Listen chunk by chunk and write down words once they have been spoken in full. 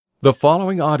The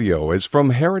following audio is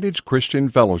from Heritage Christian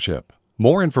Fellowship.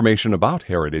 More information about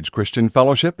Heritage Christian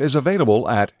Fellowship is available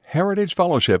at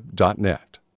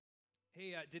heritagefellowship.net.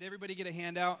 Hey, did everybody get a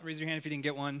handout? Raise your hand if you didn't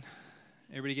get one.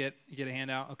 Everybody get a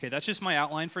handout? Okay, that's just my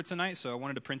outline for tonight, so I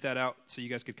wanted to print that out so you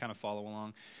guys could kind of follow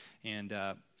along and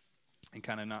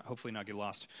kind of hopefully not get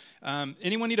lost.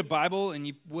 Anyone need a Bible? And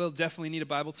you will definitely need a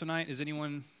Bible tonight. Is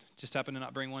anyone just happen to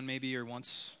not bring one maybe or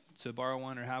wants to borrow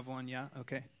one or have one? Yeah?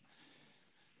 Okay.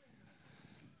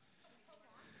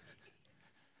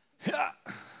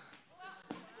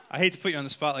 I hate to put you on the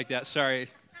spot like that. Sorry.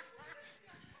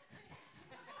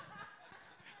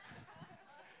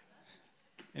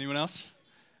 Anyone else?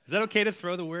 Is that okay to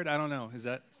throw the word? I don't know. Is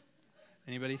that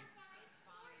anybody?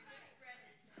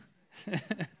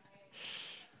 If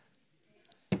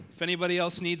anybody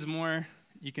else needs more,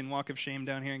 you can walk of shame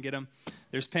down here and get them.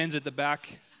 There's pens at the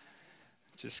back.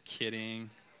 Just kidding.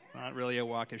 Not really a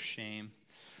walk of shame.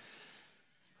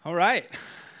 All right.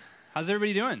 How's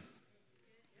everybody doing?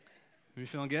 Are you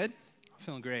feeling good? I'm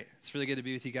feeling great. It's really good to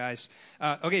be with you guys.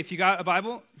 Okay, if you got a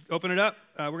Bible, open it up.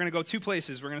 We're going to go two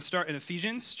places. We're going to start in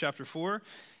Ephesians chapter 4,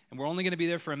 and we're only going to be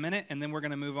there for a minute, and then we're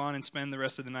going to move on and spend the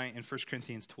rest of the night in 1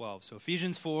 Corinthians 12. So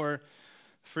Ephesians 4,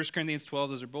 1 Corinthians 12,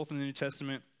 those are both in the New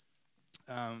Testament.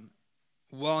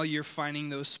 While you're finding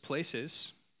those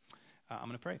places, I'm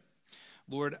going to pray.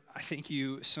 Lord, I thank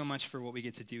you so much for what we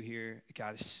get to do here.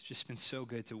 God, it's just been so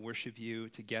good to worship you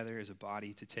together as a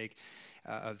body, to take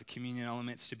of the communion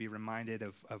elements, to be reminded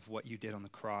of what you did on the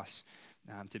cross,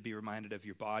 to be reminded of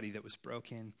your body that was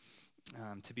broken,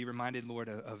 to be reminded, Lord,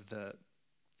 of the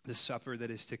supper that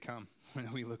is to come,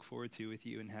 that we look forward to with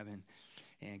you in heaven.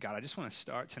 And God, I just want to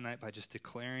start tonight by just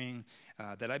declaring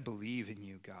that I believe in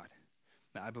you, God.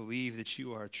 That I believe that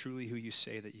you are truly who you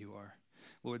say that you are.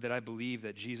 Lord, that I believe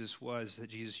that Jesus,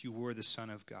 you were the Son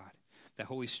of God. That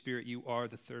Holy Spirit, you are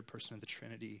the third person of the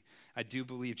Trinity. I do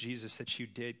believe, Jesus, that you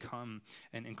did come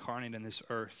and incarnate in this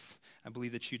earth. I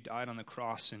believe that you died on the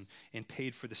cross and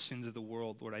paid for the sins of the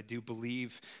world. Lord, I do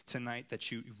believe tonight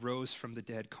that you rose from the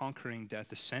dead, conquering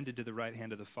death, ascended to the right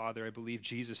hand of the Father. I believe,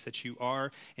 Jesus, that you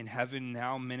are in heaven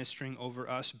now ministering over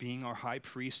us, being our high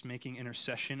priest, making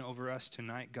intercession over us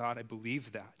tonight. God, I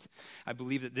believe that. I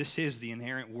believe that this is the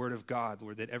inerrant word of God,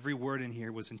 Lord, that every word in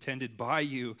here was intended by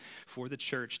you for the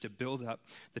church to build up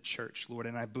the church, Lord.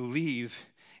 And I believe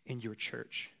in your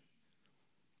church.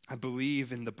 I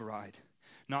believe in the bride.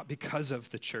 Not because of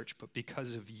the church, but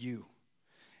because of you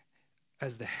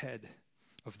as the head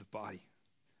of the body.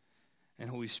 And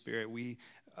Holy Spirit,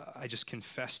 I just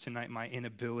confess tonight my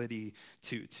inability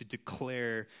to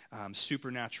declare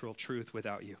supernatural truth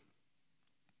without you.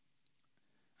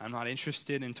 I'm not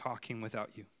interested in talking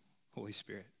without you, Holy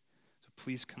Spirit. So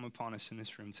please come upon us in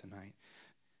this room tonight.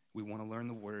 We want to learn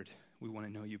the word. We want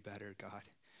to know you better, God.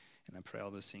 And I pray all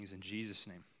those things in Jesus'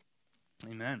 name.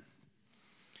 Amen.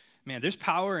 Man, there's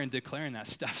power in declaring that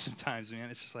stuff sometimes, man.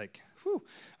 It's just like, whew.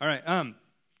 All right,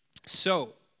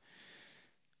 so,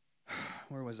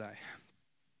 where was I?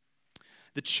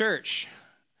 The church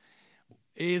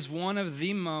is one of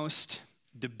the most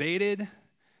debated,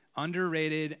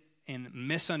 underrated, and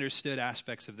misunderstood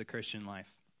aspects of the Christian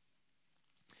life.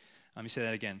 Let me say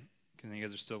that again, because you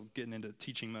guys are still getting into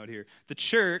teaching mode here. The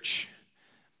church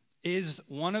is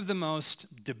one of the most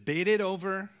debated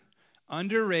over,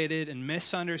 underrated, and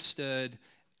misunderstood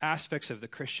aspects of the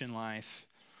Christian life,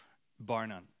 bar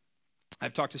none.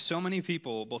 I've talked to so many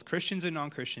people, both Christians and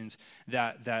non-Christians,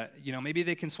 that maybe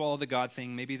they can swallow the God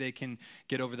thing, maybe they can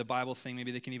get over the Bible thing,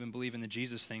 maybe they can even believe in the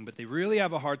Jesus thing, but they really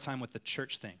have a hard time with the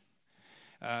church thing.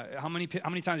 How many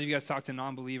times have you guys talked to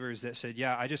non-believers that said,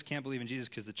 yeah, I just can't believe in Jesus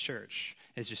because the church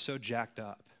is just so jacked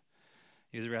up?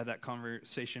 You guys ever had that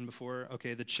conversation before?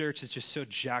 Okay, the church is just so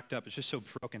jacked up. It's just so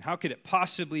broken. How could it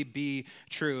possibly be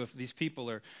true if these people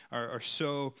are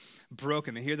so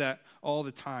broken? I hear that all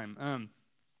the time,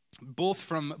 both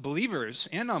from believers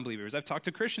and non-believers. I've talked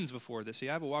to Christians before that say,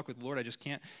 I have a walk with the Lord. I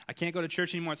can't go to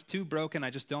church anymore. It's too broken. I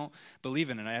just don't believe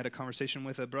in it. I had a conversation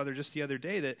with a brother just the other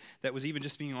day that was even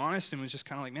just being honest and was just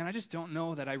kind of like, man, I just don't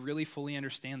know that I really fully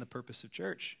understand the purpose of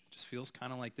church. It just feels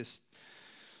kind of like this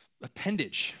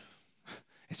appendage.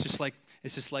 It's just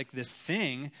like this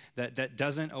thing that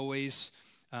doesn't always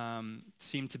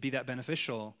seem to be that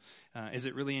beneficial. Is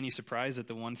it really any surprise that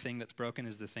the one thing that's broken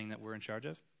is the thing that we're in charge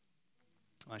of?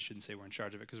 Well, I shouldn't say we're in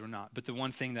charge of it because we're not, but the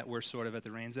one thing that we're sort of at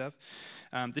the reins of.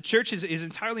 The church is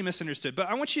entirely misunderstood, but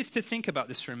I want you to think about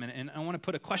this for a minute, and I want to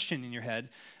put a question in your head.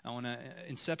 I want to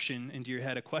inception into your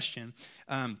head a question,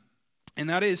 and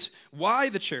that is, why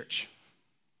the church?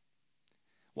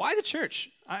 Why the church?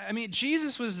 I mean,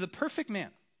 Jesus was the perfect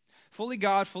man. fully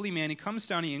God, fully man. He comes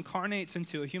down, he incarnates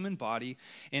into a human body,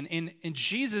 and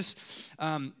Jesus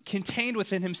contained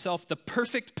within himself the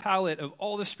perfect palette of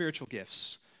all the spiritual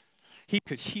gifts. He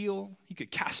could heal, he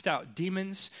could cast out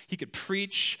demons, he could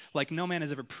preach like no man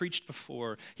has ever preached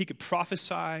before. He could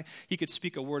prophesy, he could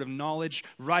speak a word of knowledge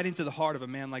right into the heart of a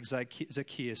man like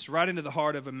Zacchaeus, right into the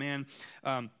heart of a man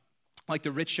like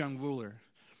the rich young ruler.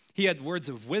 He had words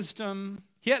of wisdom,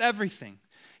 he had everything.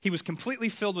 He was completely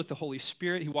filled with the Holy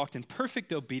Spirit. He walked in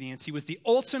perfect obedience. He was the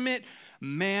ultimate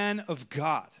man of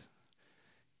God.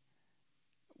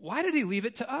 Why did he leave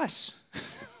it to us?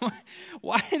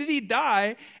 Why did he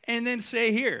die and then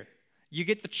say, here, you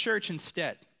get the church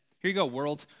instead. Here you go,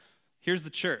 world. Here's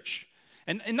the church.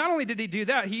 And not only did he do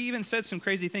that, he even said some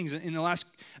crazy things. In the last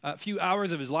few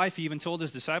hours of his life, he even told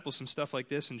his disciples some stuff like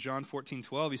this in John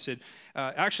 14:12. He said,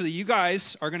 actually, you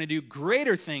guys are going to do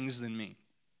greater things than me.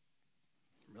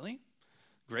 Really?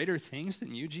 Greater things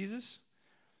than you, Jesus?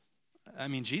 I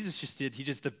mean, Jesus just did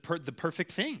the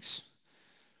perfect things.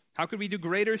 How could we do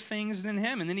greater things than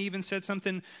him? And then he even said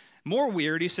something more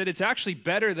weird. He said, it's actually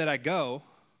better that I go,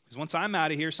 because once I'm out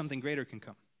of here, something greater can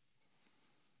come.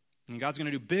 And God's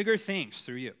going to do bigger things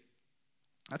through you.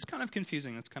 That's kind of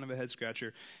confusing. That's kind of a head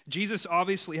scratcher. Jesus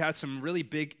obviously had some really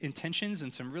big intentions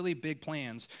and some really big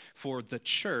plans for the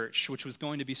church, which was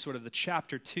going to be sort of the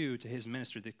chapter 2 to his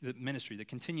ministry, the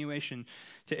continuation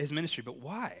to his ministry. But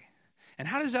why? And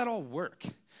how does that all work?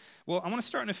 Well, I want to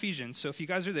start in Ephesians. So if you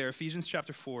guys are there, Ephesians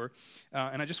chapter 4.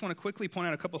 And I just want to quickly point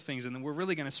out a couple things, and then we're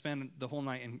really going to spend the whole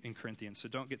night in Corinthians, so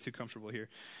don't get too comfortable here.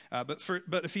 But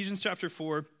Ephesians chapter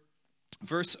 4,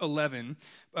 verse 11,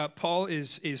 Paul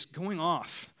is going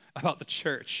off about the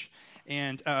church.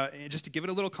 And just to give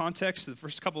it a little context, the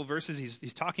first couple of verses,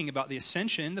 he's talking about the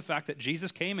ascension, the fact that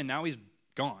Jesus came and now he's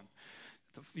gone.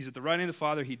 He's at the right hand of the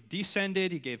Father. He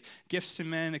descended. He gave gifts to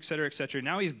men, et cetera, et cetera.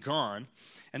 Now he's gone.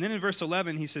 And then in verse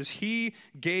 11, he says, he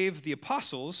gave the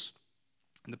apostles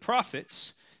and the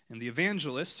prophets and the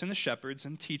evangelists and the shepherds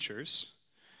and teachers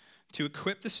to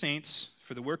equip the saints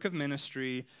for the work of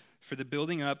ministry, for the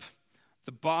building up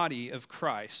the body of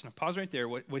Christ. Now pause right there.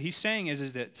 What he's saying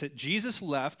is that Jesus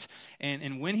left,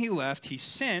 and when he left, he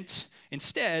sent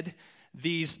instead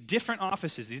these different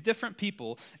offices, these different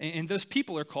people, and those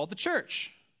people are called the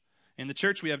church. In the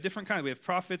church, we have different kinds. We have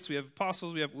prophets, we have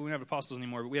apostles, we don't have apostles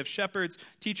anymore, but we have shepherds,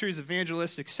 teachers,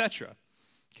 evangelists, etc.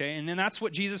 Okay, and then that's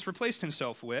what Jesus replaced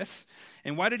himself with.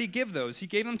 And why did he give those? He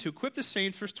gave them to equip the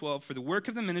saints, verse 12, for the work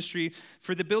of the ministry,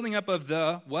 for the building up of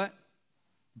the, what?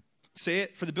 Say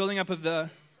it, for the building up of the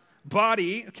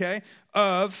body, okay,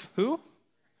 of who?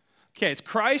 Okay, it's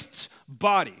Christ's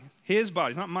body. His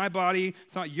body. It's not my body.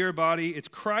 It's not your body. It's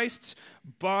Christ's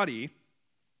body.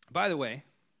 By the way,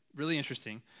 really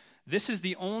interesting. This is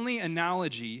the only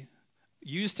analogy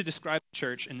used to describe the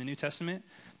church in the New Testament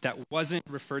that wasn't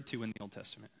referred to in the Old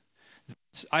Testament.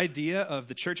 This idea of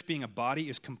the church being a body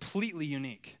is completely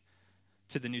unique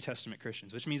to the New Testament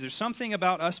Christians, which means there's something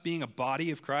about us being a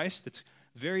body of Christ that's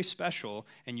very special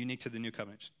and unique to the New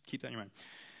Covenant. Just keep that in your mind.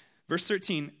 Verse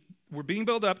 13, we're being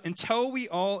built up until we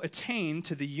all attain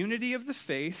to the unity of the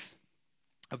faith,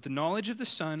 of the knowledge of the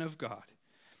Son of God,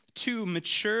 to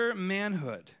mature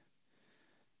manhood,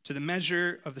 to the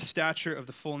measure of the stature of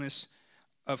the fullness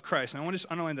of Christ. And I want to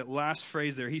just underline that last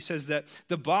phrase there. He says that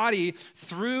the body,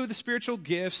 through the spiritual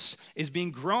gifts, is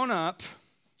being grown up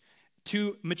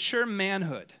to mature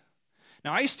manhood.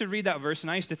 Now, I used to read that verse,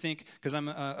 and I used to think, because I'm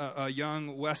a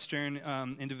young Western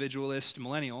individualist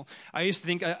millennial, I used to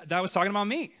think that was talking about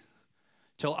me.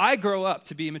 Till I grow up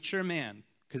to be a mature man,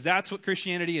 because that's what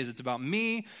Christianity is. It's about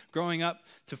me growing up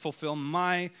to fulfill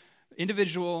my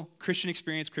individual Christian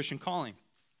experience, Christian calling.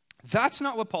 That's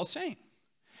not what Paul's saying.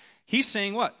 He's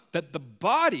saying what? That the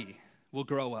body will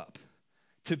grow up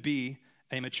to be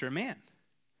a mature man.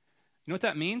 You know what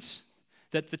that means?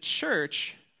 That the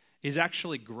church is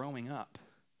actually growing up.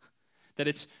 That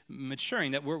it's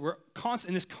maturing, that we're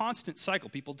in this constant cycle.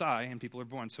 People die and people are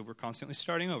born, so we're constantly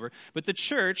starting over. But the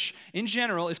church, in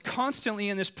general, is constantly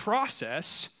in this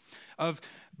process of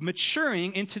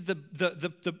maturing into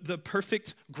the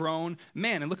perfect grown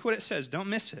man. And look what it says. Don't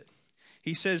miss it.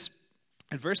 He says,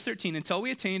 in verse 13, until we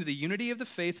attain to the unity of the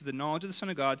faith, of the knowledge of the Son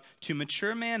of God, to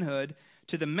mature manhood,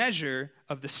 to the measure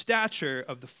of the stature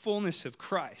of the fullness of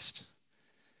Christ.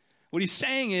 What he's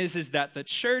saying is that the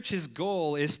church's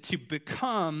goal is to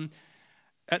become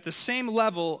at the same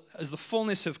level as the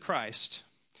fullness of Christ.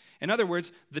 In other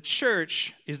words, the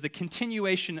church is the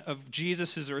continuation of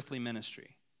Jesus' earthly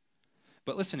ministry.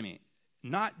 But listen to me,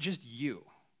 not just you.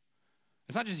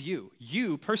 It's not just you.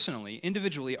 You personally,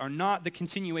 individually, are not the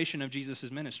continuation of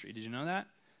Jesus' ministry. Did you know that?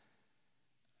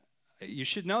 you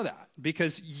should know that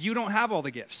because you don't have all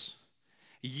the gifts.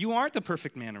 You aren't the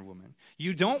perfect man or woman.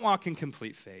 You don't walk in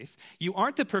complete faith. You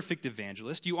aren't the perfect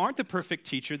evangelist. You aren't the perfect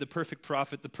teacher, the perfect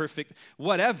prophet, the perfect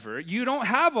whatever. You don't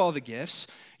have all the gifts.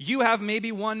 You have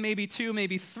maybe one, maybe two,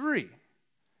 maybe three.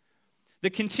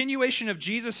 The continuation of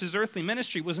Jesus' earthly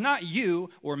ministry was not you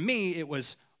or me. It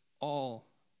was all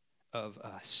of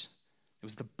us. It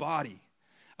was the body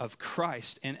of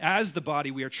Christ. And as the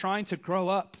body, we are trying to grow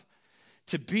up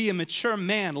to be a mature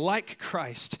man like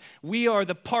Christ. We are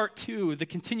the part two, the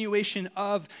continuation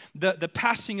of the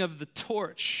passing of the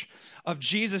torch of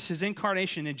Jesus'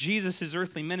 incarnation and Jesus'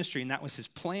 earthly ministry. And that was his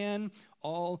plan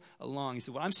all along. He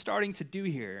said, what I'm starting to do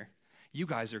here, you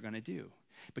guys are going to do.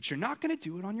 But you're not going to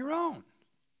do it on your own.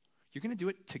 You're going to do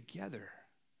it together.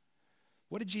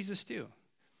 What did Jesus do?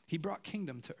 He brought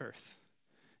kingdom to earth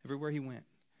everywhere he went.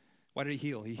 Why did he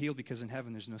heal? He healed because in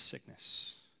heaven there's no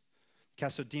sickness.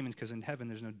 Cast out demons because in heaven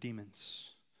there's no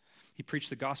demons. He preached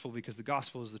the gospel because the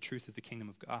gospel is the truth of the kingdom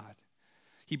of God.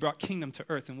 He brought kingdom to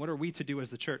earth. And what are we to do as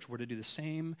the church? We're to do the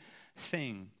same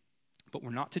thing, but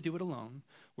we're not to do it alone.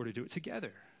 We're to do it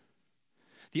together.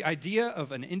 The idea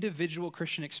of an individual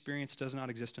Christian experience does not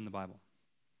exist in the Bible.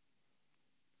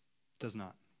 It does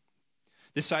not.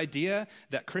 This idea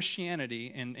that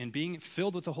Christianity and being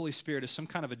filled with the Holy Spirit is some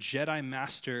kind of a Jedi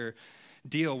master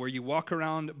deal where you walk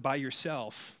around by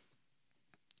yourself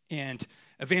and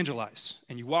evangelize,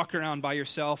 and you walk around by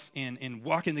yourself and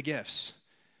walk in the gifts.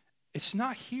 It's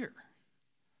not here.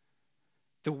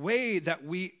 The way that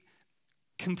we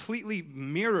completely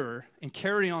mirror and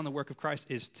carry on the work of Christ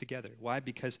is together. Why?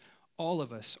 Because all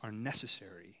of us are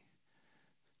necessary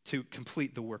to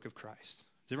complete the work of Christ.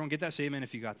 Does everyone get that? Say amen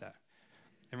if you got that.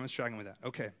 Everyone's struggling with that.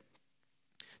 Okay.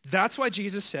 That's why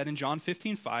Jesus said in John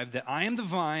 15:5 that I am the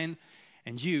vine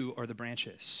and you are the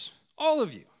branches. All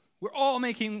of you. We're all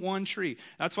making one tree.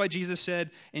 That's why Jesus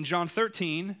said in John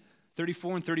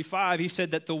 13:34 and 35, he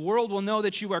said that the world will know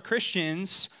that you are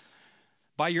Christians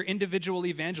by your individual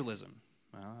evangelism.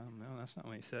 Well, no, that's not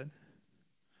what he said.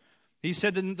 He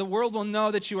said that the world will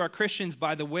know that you are Christians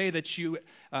by the way that you,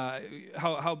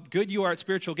 how good you are at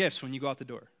spiritual gifts when you go out the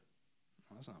door.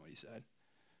 Well, that's not what he said.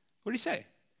 What did he say?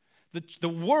 The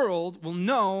world will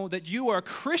know that you are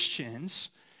Christians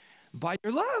by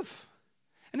your love.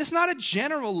 And it's not a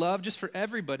general love just for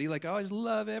everybody, like, oh, I just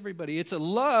love everybody. It's a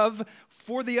love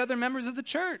for the other members of the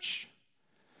church.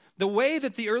 The way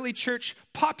that the early church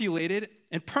populated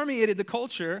and permeated the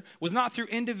culture was not through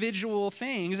individual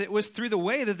things. It was through the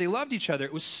way that they loved each other.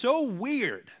 It was so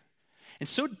weird and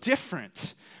so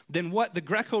different than what the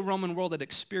Greco-Roman world had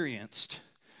experienced.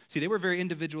 See, they were very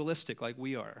individualistic like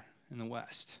we are in the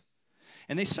West.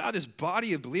 And they saw this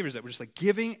body of believers that were just like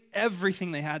giving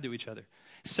everything they had to each other,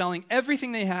 selling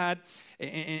everything they had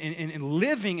and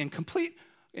living in complete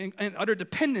and utter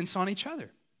dependence on each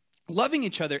other, loving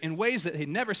each other in ways that they'd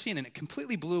never seen, and it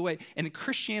completely blew away, and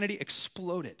Christianity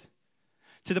exploded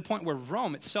to the point where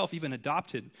Rome itself even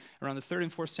adopted, around the 3rd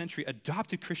and 4th century,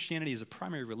 adopted Christianity as a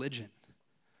primary religion.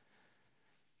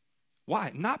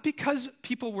 Why? Not because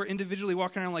people were individually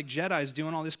walking around like Jedis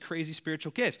doing all this crazy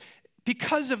spiritual gifts.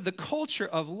 Because of the culture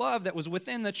of love that was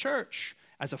within the church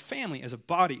as a family, as a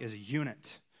body, as a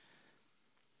unit.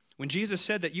 When Jesus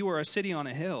said that you are a city on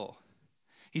a hill,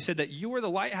 he said that you are the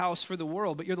lighthouse for the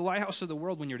world, but you're the lighthouse of the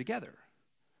world when you're together,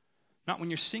 not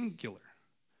when you're singular.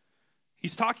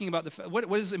 He's talking about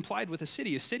what is implied with a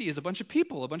city. A city is a bunch of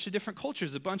people, a bunch of different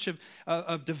cultures, a bunch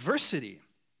of diversity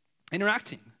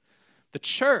interacting. The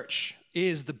church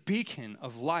is the beacon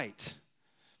of light.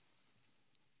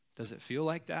 Does it feel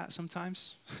like that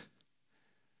sometimes?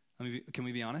 Can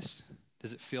we be honest?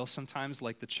 Does it feel sometimes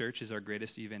like the church is our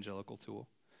greatest evangelical tool?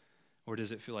 Or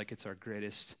does it feel like it's our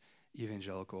greatest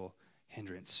evangelical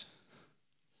hindrance?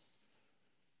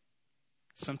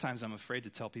 Sometimes I'm afraid to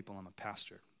tell people I'm a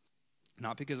pastor.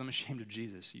 Not because I'm ashamed of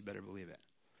Jesus, you better believe it.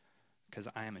 Because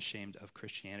I am ashamed of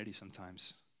Christianity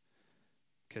sometimes.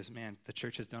 Because, man, the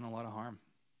church has done a lot of harm.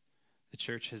 The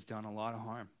church has done a lot of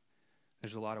harm.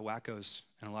 There's a lot of wackos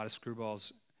and a lot of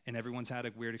screwballs, and everyone's had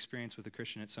a weird experience with a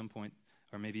Christian at some point,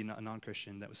 or maybe a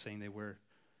non-Christian that was saying they were.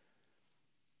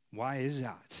 Why is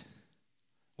that?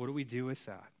 What do we do with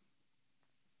that?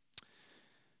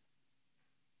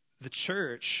 The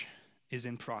church is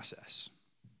in process,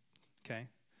 okay?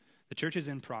 The church is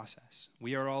in process.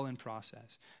 We are all in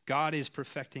process. God is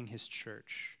perfecting his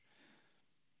church.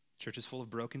 Church is full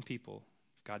of broken people.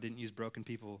 If God didn't use broken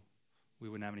people, he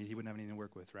wouldn't have anything to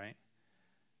work with, right?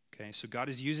 Okay, so God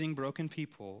is using broken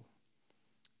people,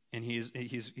 and he's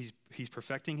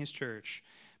perfecting his church.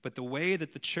 But the way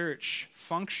that the church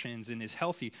functions and is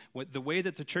healthy, the way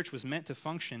that the church was meant to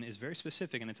function is very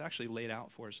specific, and it's actually laid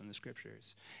out for us in the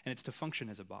scriptures. And it's to function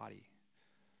as a body.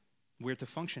 We're to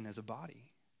function as a body.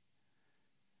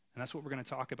 And that's what we're going to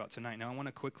talk about tonight. Now, I want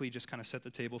to quickly just kind of set the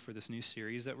table for this new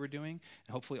series that we're doing.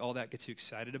 And hopefully all that gets you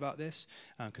excited about this,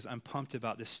 because I'm pumped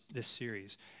about this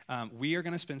series. We are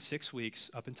going to spend 6 weeks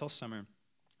up until summer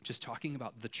just talking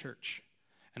about the church.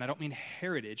 And I don't mean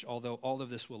heritage, although all of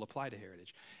this will apply to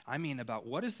heritage. I mean about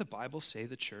what does the Bible say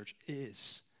the church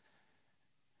is?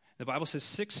 The Bible says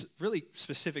 6 really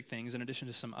specific things in addition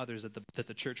to some others that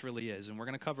the church really is. And we're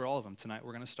going to cover all of them. Tonight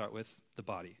we're going to start with the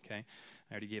body, okay?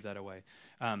 I already gave that away.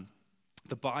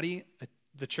 The body,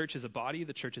 the church is a body.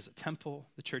 The church is a temple.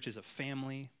 The church is a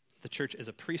family. The church is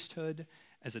a priesthood,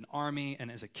 as an army, and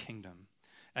as a kingdom.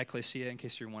 Ekklesia, in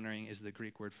case you're wondering, is the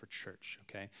Greek word for church,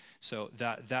 okay? So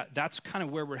that's kind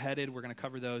of where we're headed. We're going to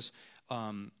cover those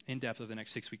in depth over the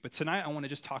next 6 weeks. But tonight I want to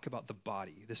just talk about the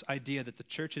body, this idea that the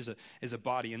church is a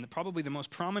body. And probably the most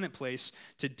prominent place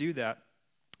to do that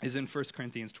is in 1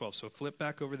 Corinthians 12. So flip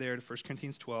back over there to 1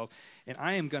 Corinthians 12. And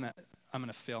I'm going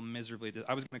to fail miserably.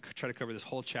 I was going to try to cover this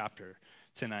whole chapter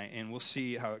tonight, and we'll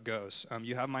see how it goes.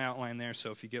 You have my outline there,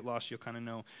 so if you get lost, you'll kind of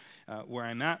know where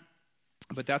I'm at.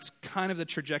 But that's kind of the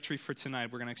trajectory for tonight.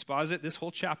 We're going to exposit this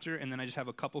whole chapter, and then I just have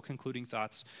a couple concluding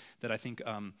thoughts that I think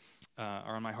are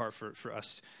on my heart for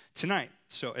us tonight.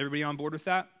 So everybody on board with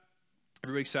that?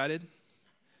 Everybody excited?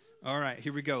 All right,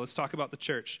 here we go. Let's talk about the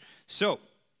church. So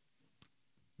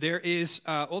there is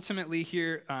ultimately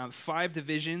here 5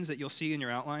 divisions that you'll see in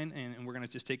your outline, and we're going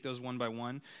to just take those one by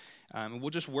one. And we'll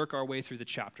just work our way through the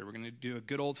chapter. We're going to do a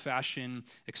good old-fashioned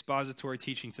expository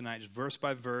teaching tonight, just verse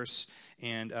by verse,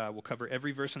 and we'll cover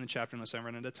every verse in the chapter unless I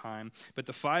run out of time. But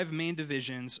the 5 main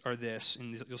divisions are this,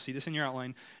 and you'll see this in your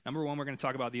outline. Number 1, we're going to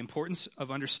talk about the importance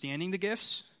of understanding the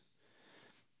gifts.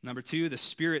 Number 2, the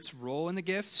Spirit's role in the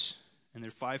gifts, and there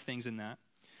are 5 things in that.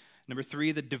 Number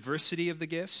 3, the diversity of the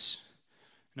gifts.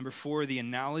 Number 4, the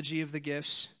analogy of the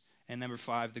gifts. And number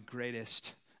 5, the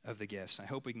greatest of the gifts. I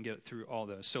hope we can get through all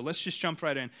those. So let's just jump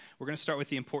right in. We're going to start with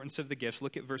the importance of the gifts.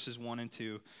 Look at verses 1 and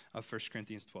 2 of 1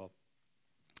 Corinthians 12.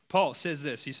 Paul says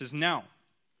this. He says, now,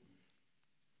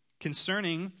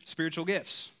 concerning spiritual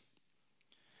gifts,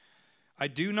 I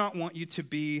do not want you to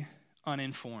be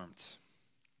uninformed.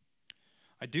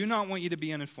 I do not want you to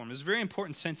be uninformed. There's a very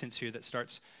important sentence here that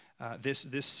starts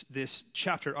this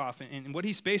chapter off. And what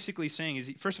he's basically saying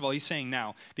is, first of all, he's saying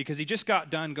now, because he just got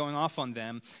done going off on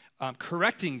them,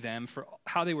 correcting them for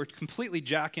how they were completely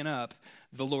jacking up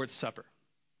the Lord's Supper.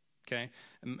 Okay?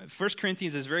 1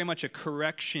 Corinthians is very much a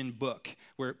correction book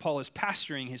where Paul is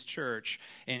pastoring his church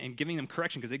and giving them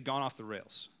correction because they'd gone off the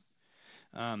rails.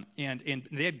 And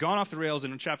they had gone off the rails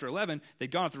in chapter 11.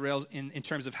 They'd gone off the rails in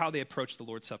terms of how they approached the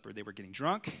Lord's Supper. They were getting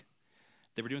drunk.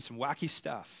 They were doing some wacky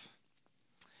stuff.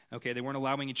 Okay, they weren't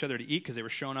allowing each other to eat because they were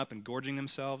showing up and gorging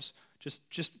themselves.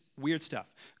 Just weird stuff.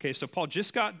 Okay, so Paul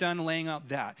just got done laying out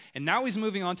that. And now he's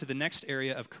moving on to the next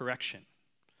area of correction.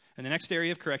 And the next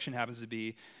area of correction happens to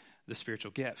be the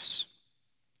spiritual gifts.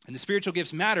 And the spiritual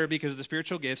gifts matter because the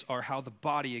spiritual gifts are how the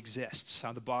body exists,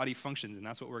 how the body functions, and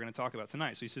that's what we're going to talk about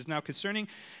tonight. So he says, now concerning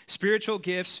spiritual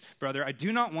gifts, brother, I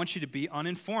do not want you to be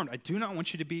uninformed. I do not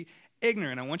want you to be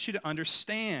ignorant. I want you to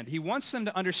understand. He wants them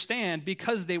to understand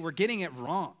because they were getting it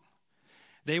wrong.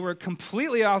 They were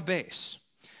completely off base.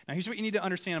 Now, here's what you need to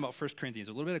understand about 1 Corinthians,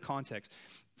 a little bit of context.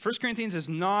 1 Corinthians is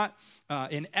not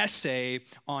an essay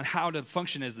on how to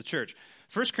function as the church.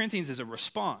 1 Corinthians is a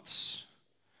response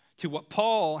to what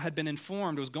Paul had been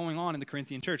informed was going on in the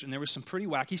Corinthian church. And there was some pretty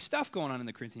wacky stuff going on in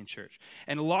the Corinthian church.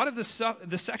 And a lot of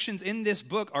the sections in this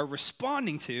book are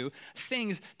responding to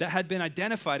things that had been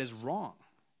identified as wrong.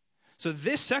 So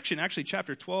this section, actually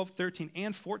chapter 12, 13,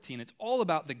 and 14, it's all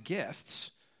about the gifts.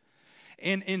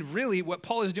 And really what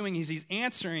Paul is doing is he's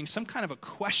answering some kind of a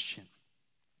question.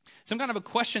 Some kind of a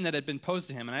question that had been posed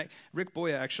to him. And Rick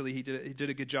Boya, actually, he did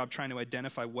a good job trying to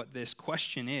identify what this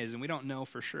question is. And we don't know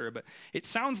for sure. But it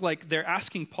sounds like they're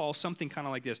asking Paul something kind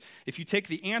of like this. If you take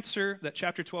the answer that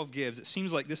chapter 12 gives, it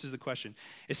seems like this is the question.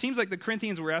 It seems like the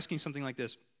Corinthians were asking something like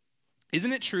this.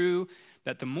 Isn't it true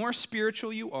that the more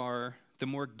spiritual you are, the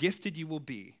more gifted you will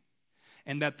be?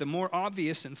 And that the more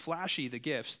obvious and flashy the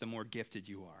gifts, the more gifted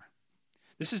you are?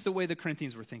 This is the way the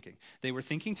Corinthians were thinking. They were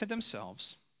thinking to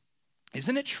themselves,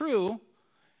 isn't it true,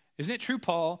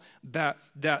 Paul, that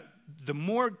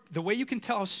the way you can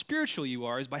tell how spiritual you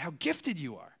are is by how gifted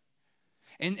you are.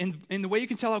 And the way you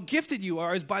can tell how gifted you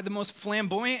are is by the most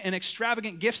flamboyant and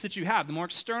extravagant gifts that you have, the more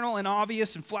external and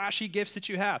obvious and flashy gifts that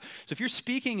you have. So if you're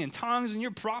speaking in tongues and you're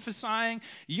prophesying,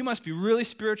 you must be really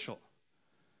spiritual.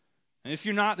 And if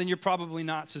you're not, then you're probably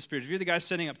not so spiritual. If you're the guy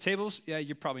setting up tables, yeah,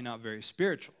 you're probably not very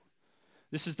spiritual.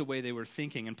 This is the way they were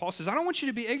thinking. And Paul says, I don't want you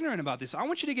to be ignorant about this. I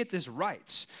want you to get this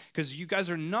right, because you guys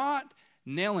are not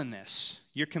nailing this.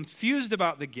 You're confused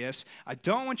about the gifts. I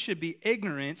don't want you to be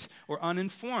ignorant or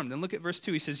uninformed. And look at verse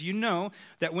 2. He says, you know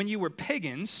that when you were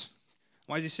pagans,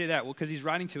 why does he say that? Well, because he's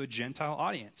writing to a Gentile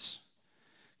audience.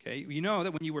 Okay, you know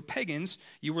that when you were pagans,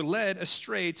 you were led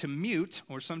astray to mute,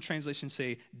 or some translations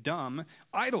say dumb,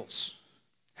 idols.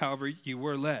 However, you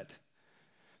were led.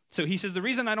 So he says, the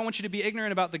reason I don't want you to be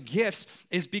ignorant about the gifts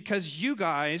is because you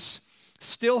guys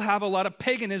still have a lot of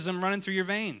paganism running through your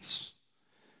veins.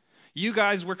 You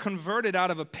guys were converted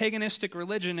out of a paganistic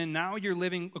religion, and now you're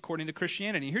living according to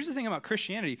Christianity. Here's the thing about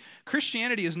Christianity.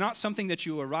 Christianity is not something that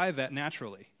you arrive at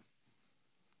naturally.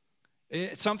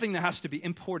 It's something that has to be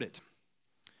imported.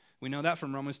 We know that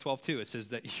from Romans 12:2. It says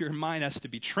that your mind has to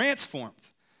be transformed.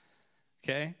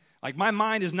 Okay? Like, my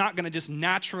mind is not going to just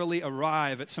naturally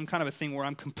arrive at some kind of a thing where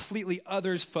I'm completely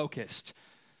others-focused.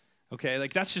 Okay?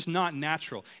 Like, that's just not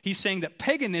natural. He's saying that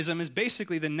paganism is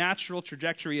basically the natural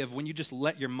trajectory of when you just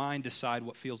let your mind decide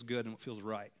what feels good and what feels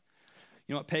right.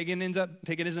 You know what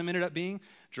paganism ended up being?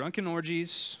 Drunken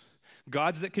orgies,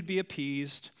 gods that could be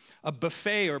appeased, a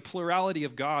buffet or plurality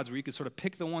of gods where you could sort of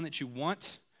pick the one that you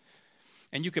want,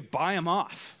 and you could buy them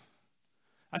off.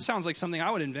 That sounds like something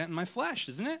I would invent in my flesh,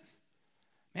 doesn't it?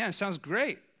 Man, it sounds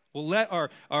great. We'll let our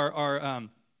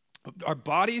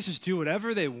bodies just do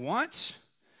whatever they want.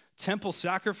 Temple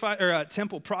sacrifice or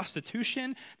temple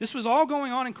prostitution. This was all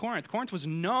going on in Corinth. Corinth was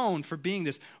known for being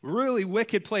this really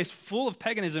wicked place full of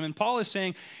paganism. And Paul is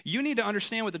saying, you need to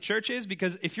understand what the church is,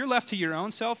 because if you're left to your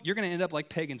own self, you're going to end up like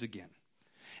pagans again.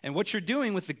 And what you're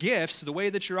doing with the gifts, the way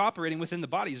that you're operating within the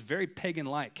body, is very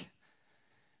pagan-like.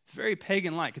 It's very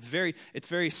pagan-like. It's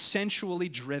very sensually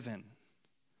driven.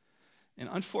 And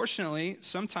unfortunately,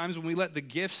 sometimes when we let the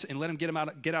gifts and let them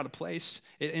get out of place,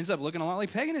 it ends up looking a lot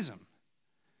like paganism.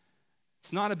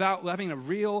 It's not about having a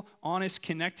real, honest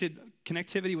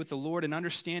connectivity with the Lord and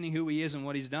understanding who he is and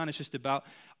what he's done. It's just about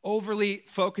overly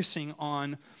focusing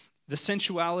on the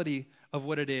sensuality of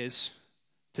what it is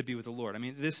to be with the Lord. I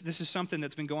mean, this is something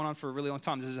that's been going on for a really long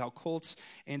time. This is how cults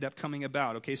end up coming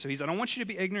about. Okay, so I don't want you to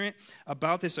be ignorant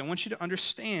about this. I want you to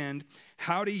understand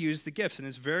how to use the gifts, and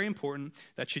it's very important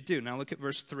that you do. Now look at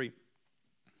verse 3.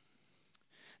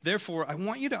 Therefore, I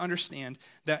want you to understand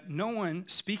that no one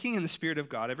speaking in the Spirit of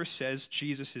God ever says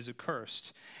Jesus is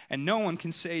accursed, and no one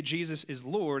can say Jesus is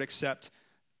Lord except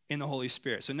in the Holy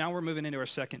Spirit. So now we're moving into our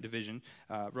second division,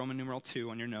 Roman numeral 2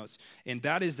 on your notes, and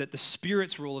that is that the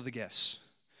Spirit's role of the gifts.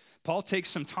 Paul takes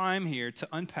some time here to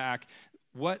unpack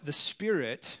what the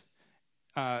Spirit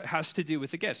has to do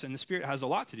with the gifts. And the Spirit has a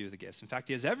lot to do with the gifts. In fact,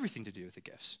 he has everything to do with the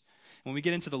gifts. When we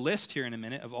get into the list here in a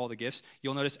minute of all the gifts,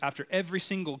 you'll notice after every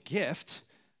single gift,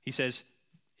 he says,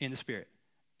 in the Spirit,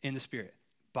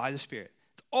 by the Spirit.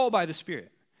 It's all by the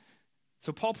Spirit.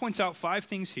 So Paul points out 5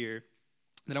 things here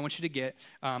that I want you to get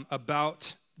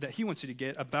that he wants you to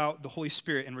get about the Holy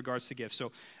Spirit in regards to gifts.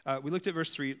 So we looked at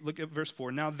verse 3, look at verse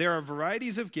 4. Now there are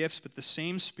varieties of gifts, but the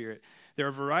same Spirit. There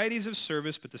are varieties of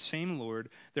service, but the same Lord.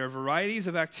 There are varieties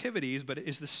of activities, but it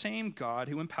is the same God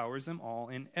who empowers them all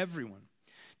in everyone.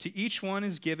 To each one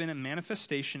is given a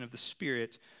manifestation of the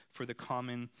Spirit for the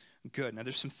common good. Now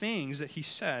there's some things that he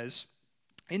says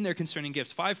in there concerning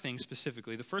gifts, 5 things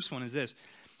specifically. The first one is this.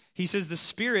 He says the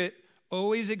Spirit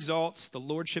always exalts the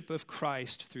lordship of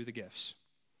Christ through the gifts.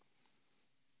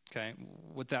 Okay,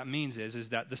 what that means is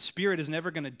that the Spirit is never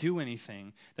going to do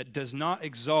anything that does not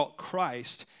exalt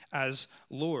Christ as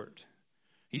Lord.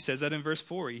 He says that in verse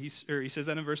 4, he says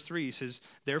that in verse 3. He says,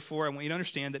 therefore, I want you to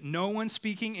understand that no one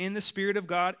speaking in the Spirit of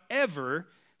God ever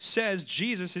says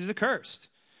Jesus is accursed.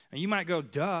 And you might go,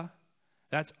 duh,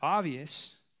 that's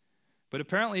obvious. But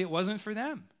apparently it wasn't for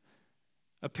them.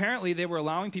 Apparently, they were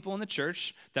allowing people in the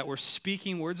church that were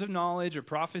speaking words of knowledge or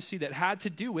prophecy that had to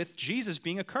do with Jesus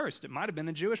being accursed. It might have been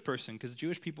a Jewish person, because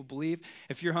Jewish people believe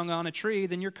if you're hung on a tree,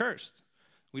 then you're cursed.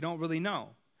 We don't really know.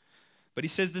 But he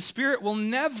says the Spirit will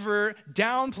never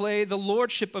downplay the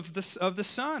lordship of the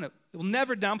Son. It will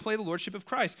never downplay the lordship of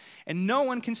Christ. And no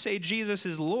one can say Jesus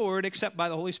is Lord except by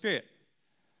the Holy Spirit.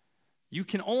 You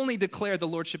can only declare the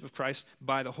lordship of Christ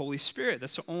by the Holy Spirit.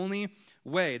 That's the only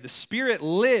way. The Spirit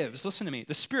lives. Listen to me.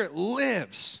 The Spirit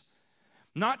lives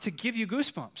not to give you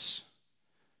goosebumps,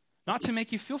 not to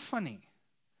make you feel funny.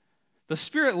 The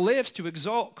Spirit lives to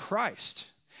exalt Christ.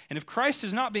 And if Christ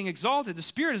is not being exalted, the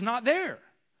Spirit is not there.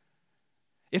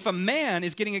 If a man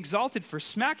is getting exalted for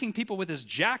smacking people with his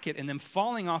jacket and them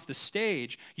falling off the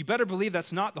stage, you better believe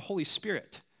that's not the Holy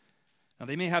Spirit. Now,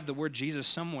 they may have the word Jesus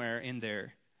somewhere in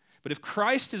there. But if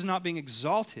Christ is not being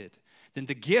exalted, then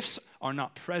the gifts are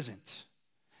not present,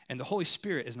 and the Holy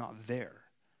Spirit is not there.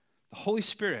 The Holy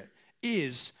Spirit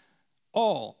is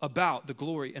all about the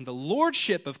glory and the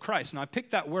lordship of Christ. And I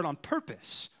picked that word on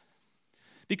purpose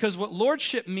because what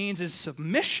lordship means is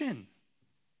submission.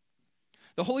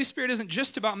 The Holy Spirit isn't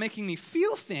just about making me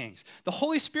feel things. The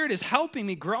Holy Spirit is helping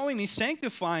me, growing me,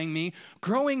 sanctifying me,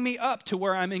 growing me up to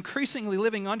where I'm increasingly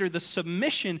living under the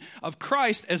submission of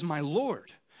Christ as my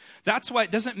Lord. That's why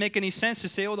it doesn't make any sense to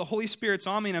say, oh, the Holy Spirit's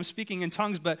on me and I'm speaking in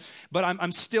tongues, but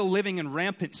I'm still living in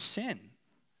rampant sin.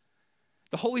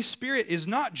 The Holy Spirit is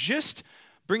not just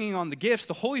bringing on the gifts.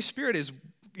 The Holy Spirit is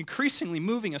increasingly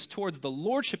moving us towards the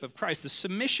lordship of Christ, the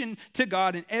submission to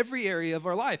God in every area of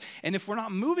our life. And if we're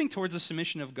not moving towards the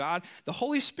submission of God, the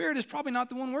Holy Spirit is probably not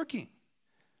the one working.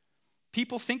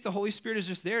 People think the Holy Spirit is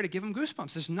just there to give them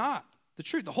goosebumps. It's not the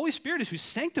truth. The Holy Spirit is who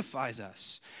sanctifies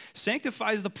us,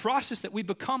 sanctifies the process that we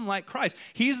become like Christ.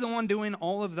 He's the one doing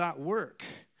all of that work.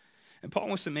 And Paul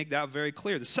wants to make that very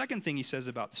clear. The second thing he says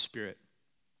about the Spirit,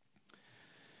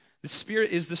 the Spirit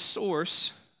is the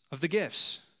source of the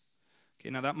gifts.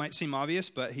 Okay, now that might seem obvious,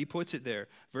 but he puts it there.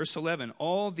 Verse 11,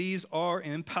 all these are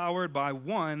empowered by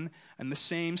one and the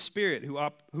same Spirit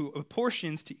who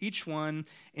apportions to each one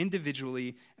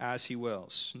individually as he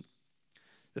wills.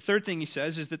 The third thing he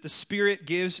says is that the Spirit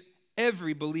gives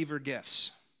every believer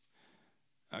gifts.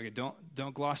 Okay,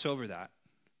 don't gloss over that.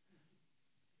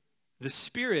 The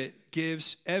Spirit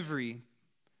gives every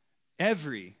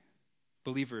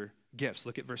believer gifts.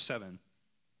 Look at verse 7.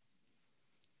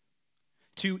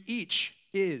 To each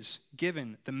is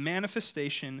given the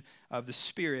manifestation of the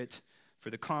Spirit for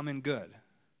the common good.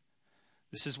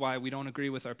 This is why we don't agree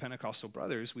with our Pentecostal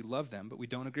brothers. We love them, but we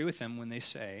don't agree with them when they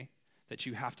say that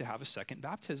you have to have a second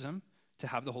baptism to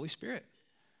have the Holy Spirit.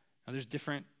 Now, there's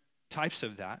different types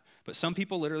of that, but some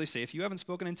people literally say, if you haven't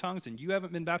spoken in tongues and you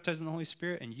haven't been baptized in the Holy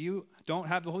Spirit and you don't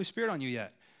have the Holy Spirit on you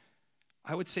yet,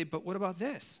 I would say, but what about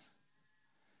this?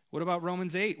 What about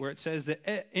Romans 8, where it says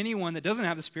that anyone that doesn't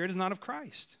have the Spirit is not of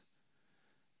Christ?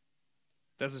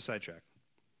 That's a sidetrack.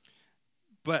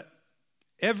 But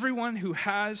everyone who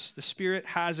has the Spirit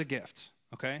has a gift,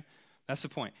 okay? That's the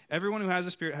point. Everyone who has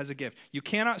the Spirit has a gift. You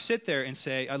cannot sit there and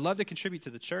say, I'd love to contribute to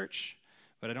the church,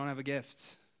 but I don't have a gift.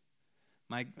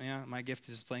 My gift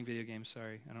is playing video games.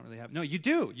 Sorry, I don't really have. No, you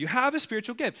do. You have a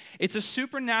spiritual gift. It's a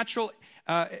supernatural.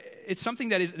 It's something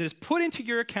that is put into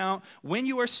your account when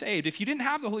you are saved. If you didn't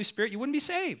have the Holy Spirit, you wouldn't be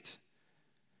saved.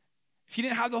 If you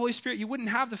didn't have the Holy Spirit, you wouldn't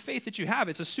have the faith that you have.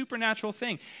 It's a supernatural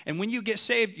thing. And when you get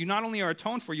saved, you not only are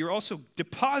atoned for, you're also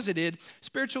deposited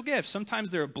spiritual gifts. Sometimes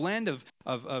they're a blend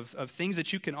of things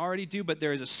that you can already do, but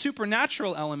there is a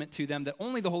supernatural element to them that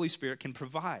only the Holy Spirit can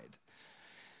provide.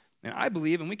 And I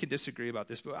believe, and we can disagree about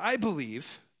this, but I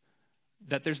believe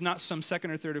that there's not some second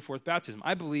or third or fourth baptism.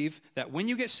 I believe that when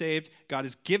you get saved, God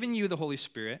has given you the Holy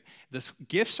Spirit, the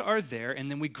gifts are there, and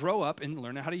then we grow up and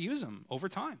learn how to use them over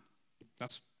time.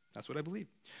 That's what I believe.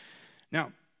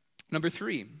 Now, number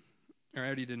 3, or I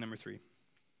already did number 3.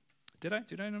 Did I?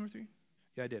 Did I number 3?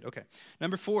 Yeah, I did. Okay.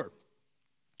 Number 4,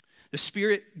 the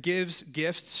Spirit gives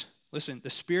gifts. Listen,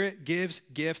 the Spirit gives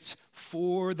gifts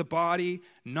for the body,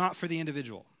 not for the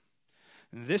individual.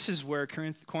 And this is where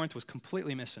Corinth was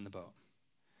completely missing the boat.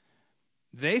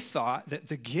 They thought that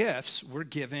the gifts were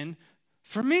given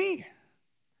for me.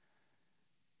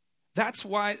 That's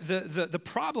why the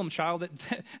problem child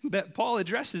that Paul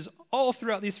addresses all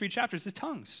throughout these 3 chapters is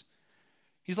tongues.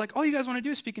 He's like, all you guys want to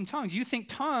do is speak in tongues. You think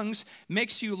tongues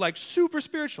makes you like super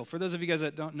spiritual. For those of you guys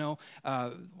that don't know,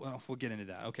 well, we'll get into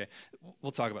that. Okay,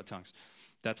 we'll talk about tongues.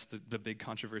 That's the big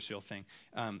controversial thing.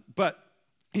 But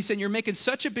he's saying you're making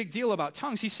such a big deal about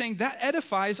tongues. He's saying that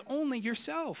edifies only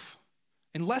yourself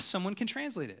unless someone can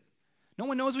translate it. No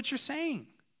one knows what you're saying.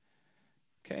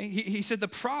 Okay, he said the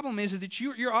problem is that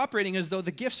you're operating as though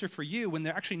the gifts are for you when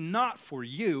they're actually not for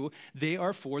you. They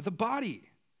are for the body.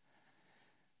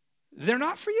 They're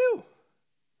not for you.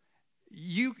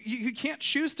 You can't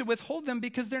choose to withhold them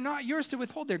because they're not yours to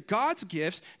withhold. They're God's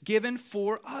gifts given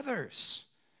for others.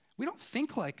 We don't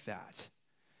think like that.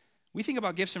 We think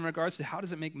about gifts in regards to how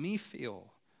does it make me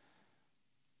feel.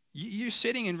 You're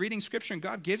sitting and reading Scripture and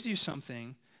God gives you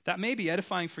something that may be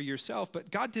edifying for yourself, but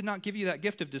God did not give you that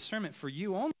gift of discernment for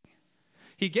you only.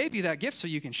 He gave you that gift so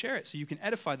you can share it, so you can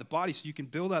edify the body, so you can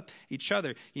build up each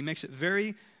other. He makes it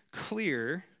very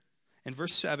clear in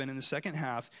verse 7 in the second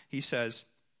half. He says,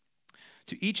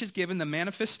 to each is given the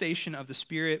manifestation of the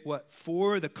Spirit, what?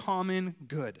 For the common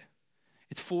good.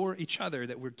 It's for each other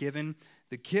that we're given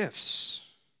the gifts.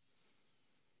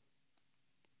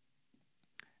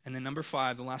 And then number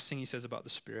 5, the last thing he says about the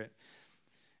Spirit,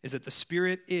 is that the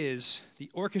Spirit is the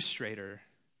orchestrator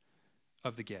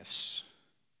of the gifts.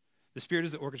 The Spirit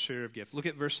is the orchestrator of gifts. Look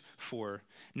at verse 4.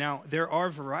 Now, there are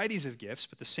varieties of gifts,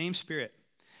 but the same Spirit.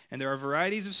 And there are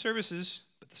varieties of services,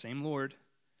 but the same Lord.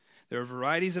 There are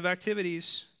varieties of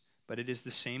activities, but it is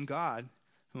the same God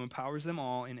who empowers them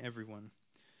all in everyone.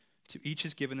 To each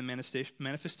is given the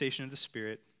manifestation of the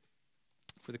Spirit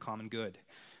for the common good.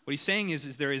 What he's saying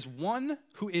is there is one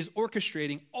who is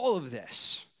orchestrating all of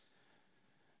this.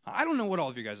 I don't know what all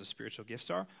of your guys' spiritual gifts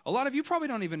are. A lot of you probably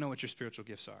don't even know what your spiritual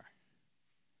gifts are.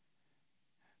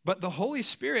 But the Holy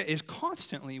Spirit is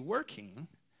constantly working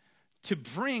to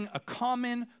bring a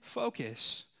common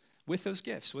focus with those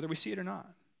gifts, whether we see it or not.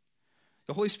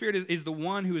 The Holy Spirit is the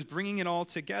one who is bringing it all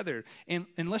together. And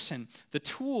listen, the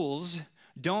tools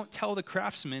don't tell the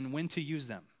craftsman when to use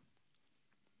them.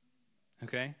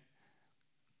 Okay?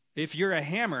 If you're a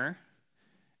hammer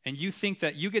and you think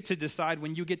that you get to decide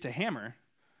when you get to hammer,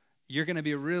 you're going to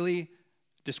be a really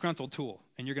disgruntled tool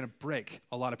and you're going to break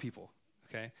a lot of people.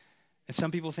 Okay? And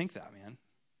some people think that, man.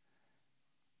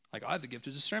 Like, I have the gift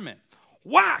of discernment.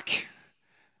 Whack!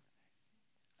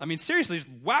 I mean, seriously, just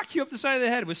whack you up the side of the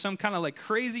head with some kind of like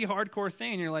crazy hardcore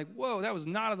thing. And you're like, whoa, that was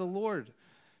not of the Lord.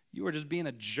 You were just being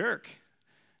a jerk.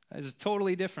 That is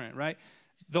totally different, right?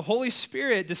 The Holy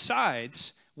Spirit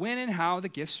decides when and how the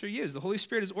gifts are used. The Holy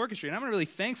Spirit is orchestrated. I'm really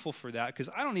thankful for that because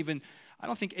I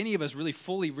don't think any of us really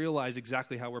fully realize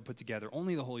exactly how we're put together.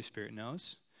 Only the Holy Spirit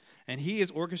knows. And he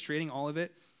is orchestrating all of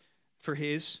it for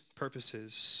his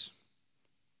purposes.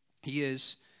 He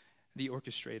is the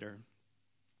orchestrator.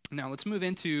 Now, let's move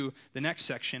into the next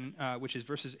section, which is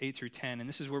verses 8 through 10, and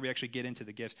this is where we actually get into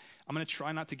the gifts. I'm going to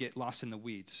try not to get lost in the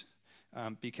weeds,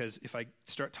 because if I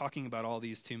start talking about all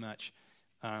these too much,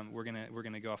 we're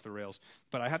gonna go off the rails.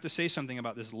 But I have to say something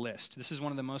about this list. This is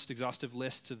one of the most exhaustive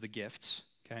lists of the gifts,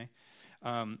 okay?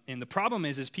 And the problem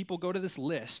is people go to this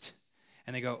list,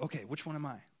 and they go, okay, which one am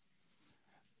I?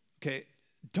 Okay,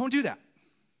 don't do that.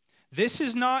 This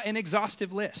is not an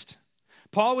exhaustive list.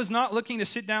 Paul was not looking to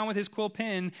sit down with his quill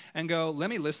pen and go, let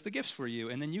me list the gifts for you,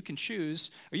 and then you can choose,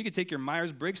 or you can take your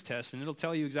Myers-Briggs test, and it'll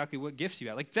tell you exactly what gifts you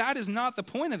have. Like, that is not the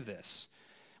point of this.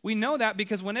 We know that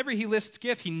because whenever he lists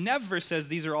gift, he never says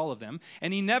these are all of them,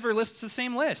 and he never lists the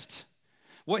same list.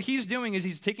 What he's doing is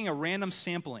he's taking a random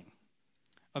sampling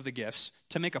of the gifts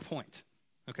to make a point.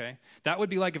 Okay? That would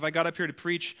be like if I got up here to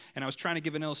preach and I was trying to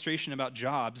give an illustration about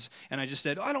jobs and I just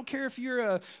said, I don't care if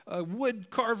you're a wood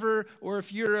carver or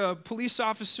if you're a police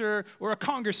officer or a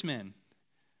congressman.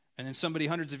 And then somebody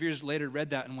hundreds of years later read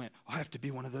that and went, I have to be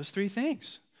one of those three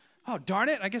things. Oh, darn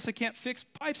it, I guess I can't fix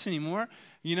pipes anymore,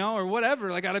 or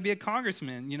whatever. I got to be a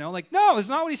congressman, Like, no, that's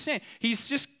not what he's saying. He's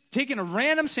just taking a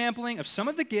random sampling of some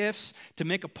of the gifts to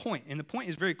make a point. And the point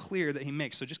is very clear that he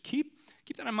makes. So just keep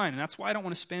that in mind, and that's why I don't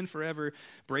want to spend forever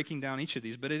breaking down each of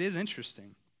these, but it is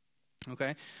interesting,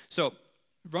 okay? So,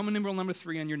 Roman numeral number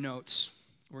 3 on your notes.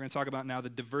 We're going to talk about now the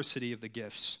diversity of the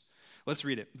gifts. Let's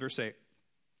read it, verse 8.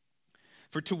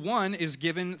 For to one is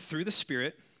given through the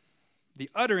Spirit the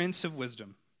utterance of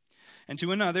wisdom, and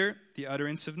to another the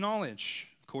utterance of knowledge,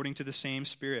 according to the same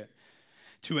Spirit.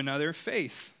 To another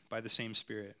faith by the same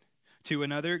Spirit. To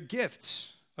another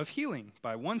gifts of healing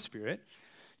by one Spirit.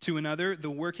 To another,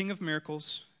 the working of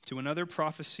miracles. To another,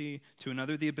 prophecy. To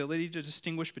another, the ability to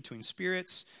distinguish between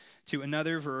spirits. To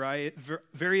another,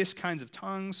 various kinds of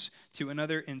tongues. To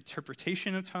another,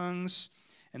 interpretation of tongues.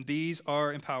 And these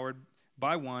are empowered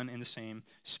by one and the same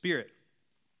Spirit.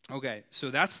 Okay,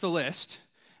 so that's the list.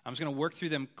 I'm just going to work through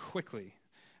them quickly,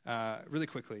 really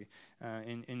quickly.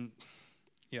 I'm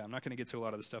not going to get to a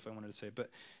lot of the stuff I wanted to say, but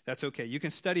that's okay. You can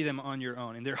study them on your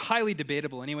own, and they're highly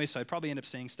debatable anyway, so I'd probably end up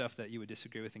saying stuff that you would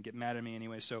disagree with and get mad at me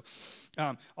anyway, so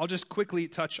I'll just quickly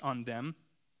touch on them.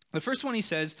 The first one he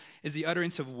says is the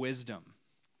utterance of wisdom.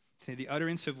 Okay, the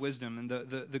utterance of wisdom, and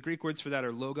the Greek words for that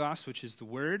are logos, which is the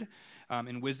word,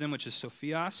 and wisdom, which is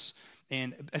sophios.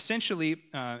 And essentially,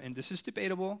 and this is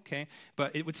debatable, okay,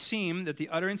 but it would seem that the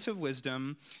utterance of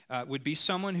wisdom would be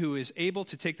someone who is able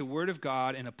to take the word of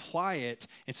God and apply it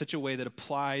in such a way that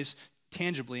applies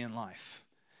tangibly in life.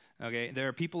 Okay, there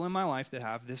are people in my life that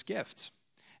have this gift,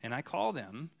 and I call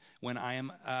them when I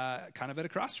am kind of at a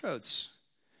crossroads.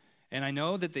 And I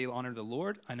know that they honor the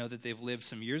Lord. I know that they've lived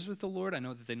some years with the Lord. I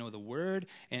know that they know the word.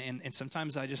 And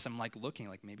sometimes I'm like looking,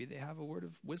 like maybe they have a word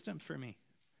of wisdom for me.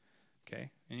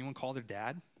 Okay? Anyone call their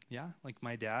dad? Yeah? Like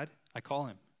my dad, I call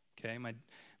him. Okay?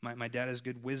 My dad has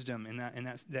good wisdom in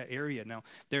that area. Now,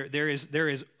 there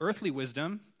is earthly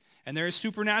wisdom and there is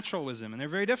supernatural wisdom, and they're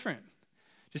very different.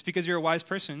 Just because you're a wise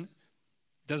person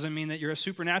doesn't mean that you're a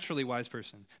supernaturally wise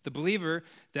person. The believer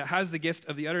that has the gift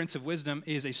of the utterance of wisdom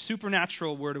is a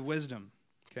supernatural word of wisdom.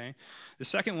 Okay? The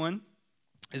second one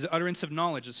is the utterance of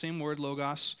knowledge, the same word,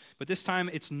 logos, but this time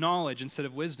it's knowledge instead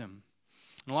of wisdom.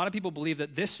 And a lot of people believe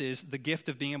that this is the gift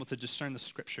of being able to discern the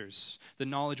scriptures, the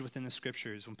knowledge within the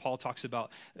scriptures. When Paul talks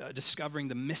about discovering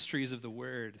the mysteries of the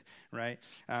word, right?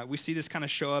 We see this kind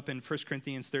of show up in 1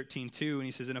 Corinthians 13:2, and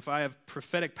he says, and if I have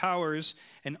prophetic powers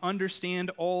and understand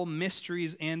all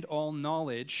mysteries and all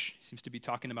knowledge, he seems to be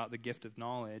talking about the gift of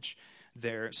knowledge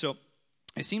there. So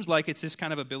it seems like it's this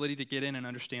kind of ability to get in and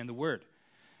understand the word.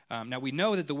 Now we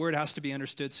know that the word has to be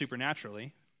understood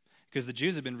supernaturally, because the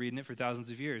Jews have been reading it for thousands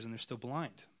of years and they're still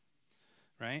blind,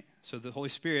 right? So the Holy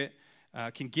Spirit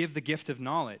can give the gift of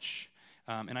knowledge.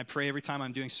 And I pray every time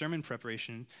I'm doing sermon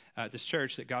preparation at this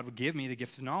church that God would give me the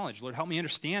gift of knowledge. Lord, help me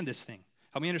understand this thing.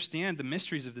 Help me understand the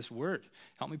mysteries of this word.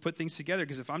 Help me put things together,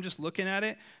 because if I'm just looking at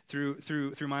it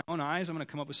through my own eyes, I'm going to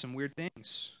come up with some weird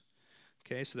things.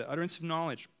 Okay, so the utterance of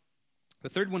knowledge. The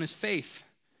third one is faith.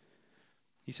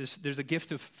 He says there's a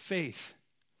gift of faith.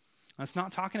 Now, it's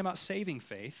not talking about saving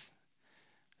faith.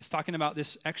 It's talking about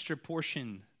this extra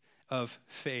portion of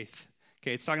faith.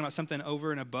 Okay, it's talking about something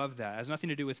over and above that. It has nothing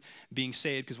to do with being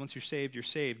saved, because once you're saved, you're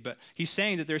saved. But he's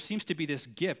saying that there seems to be this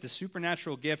gift, this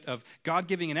supernatural gift of God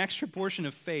giving an extra portion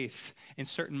of faith in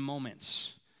certain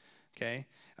moments. Okay,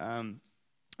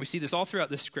 we see this all throughout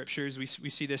the scriptures. We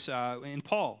see this in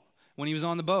Paul when he was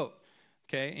on the boat.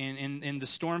 Okay, and the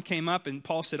storm came up, and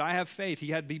Paul said, I have faith.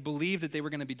 He believed that they were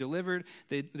going to be delivered.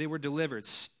 They were delivered.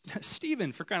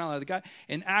 Stephen, for crying out loud, the guy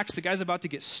in Acts, the guy's about to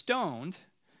get stoned.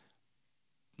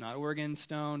 Not Oregon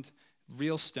stoned,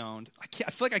 real stoned.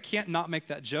 I feel like I can't not make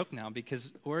that joke now,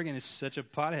 because Oregon is such a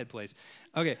pothead place.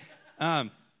 Okay, I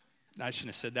shouldn't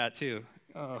have said that too.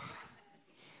 Oh.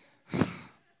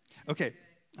 Okay,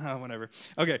 whatever.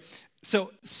 Okay,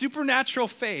 so supernatural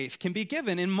faith can be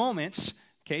given in moments,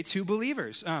 okay, to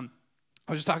believers. I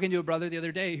was just talking to a brother the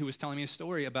other day who was telling me a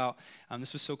story about,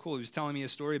 this was so cool. He was telling me a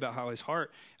story about how his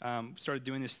heart started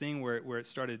doing this thing where it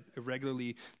started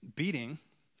irregularly beating.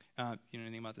 You know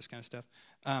anything about this kind of stuff?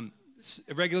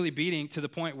 Irregularly beating to the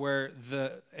point where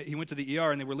he went to the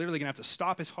ER, and they were literally going to have to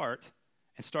stop his heart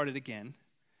and start it again.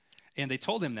 And they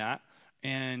told him that,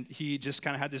 and he just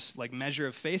kind of had this like measure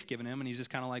of faith given him, and he's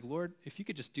just kind of like, Lord, if you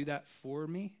could just do that for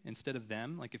me instead of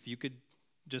them, like if you could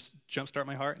just jumpstart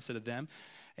my heart instead of them.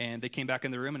 And they came back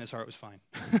in the room, and his heart was fine.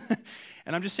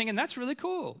 And I'm just thinking, that's really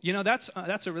cool. You know, that's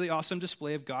a really awesome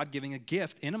display of God giving a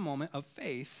gift in a moment of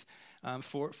faith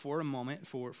for a moment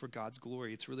for God's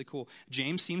glory. It's really cool.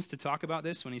 James seems to talk about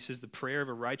this when he says the prayer of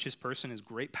a righteous person is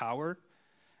great power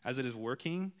as it is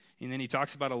working. And then he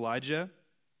talks about Elijah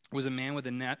was a man with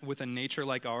a nature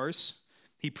like ours.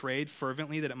 He prayed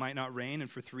fervently that it might not rain, and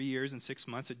for 3 years and 6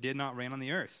 months it did not rain on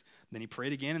the earth. Then he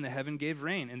prayed again, and the heaven gave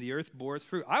rain, and the earth bore its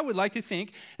fruit. I would like to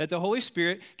think that the Holy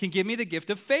Spirit can give me the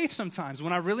gift of faith sometimes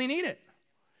when I really need it.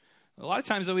 A lot of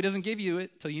times, though, he doesn't give you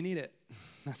it till you need it.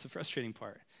 That's the frustrating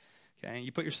part. Okay,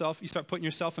 you start putting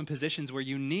yourself in positions where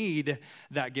you need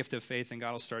that gift of faith, and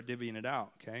God will start divvying it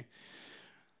out. Okay.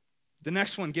 The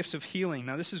next one, gifts of healing.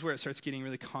 Now, this is where it starts getting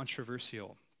really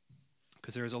controversial,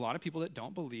 because there's a lot of people that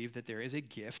don't believe that there is a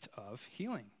gift of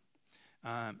healing.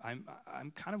 I'm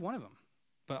kind of one of them,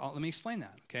 but let me explain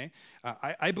that, okay?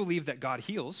 I believe that God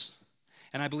heals,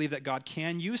 and I believe that God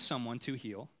can use someone to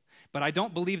heal, but I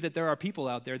don't believe that there are people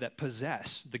out there that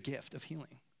possess the gift of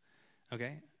healing,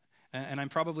 okay? And I'm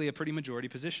probably a pretty majority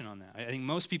position on that. I think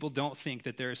most people don't think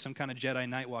that there is some kind of Jedi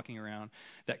Knight walking around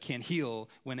that can heal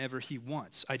whenever he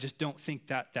wants. I just don't think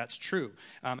that that's true.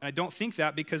 And I don't think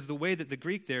that because the way that the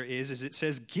Greek there is it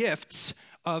says gifts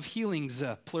of healings,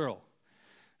 plural.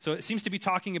 So it seems to be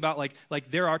talking about like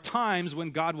there are times when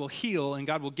God will heal and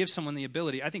God will give someone the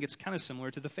ability. I think it's kind of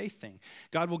similar to the faith thing.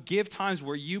 God will give times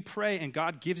where you pray and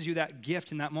God gives you that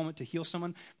gift in that moment to heal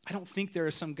someone. I don't think there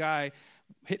is some guy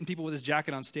hitting people with his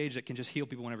jacket on stage that can just heal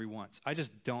people whenever he wants. I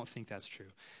just don't think that's true.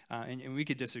 And we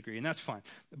could disagree, and that's fine.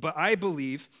 But I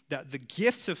believe that the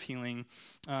gifts of healing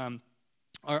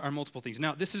are multiple things.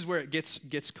 Now, this is where it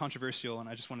gets controversial, and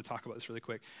I just want to talk about this really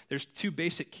quick. There's two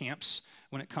basic camps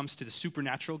when it comes to the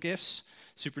supernatural gifts.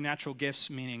 Supernatural gifts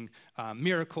meaning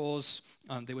miracles.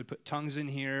 They would put tongues in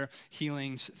here,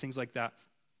 healings, things like that.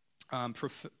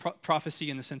 Prophecy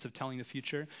in the sense of telling the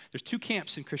future. There's two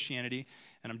camps in Christianity,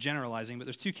 and I'm generalizing, but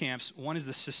there's two camps. One is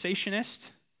the cessationist,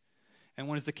 and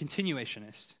one is the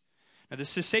continuationist. Now, the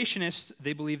cessationists,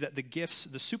 they believe that the gifts,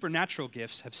 the supernatural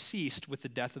gifts, have ceased with the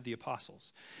death of the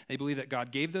apostles. They believe that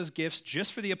God gave those gifts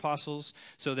just for the apostles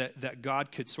so that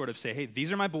God could sort of say, hey,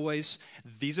 these are my boys.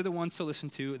 These are the ones to listen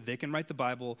to. They can write the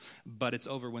Bible, but it's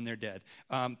over when they're dead.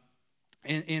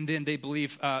 And then they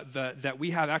believe that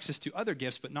we have access to other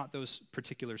gifts, but not those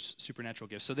particular supernatural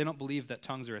gifts. So they don't believe that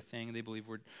tongues are a thing. They believe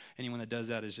anyone that does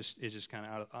that is just kind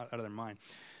of out of their mind.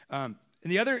 And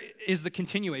the other is the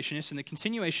continuationists, and the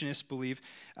continuationists believe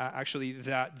actually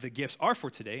that the gifts are for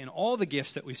today, and all the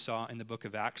gifts that we saw in the book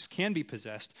of Acts can be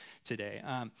possessed today.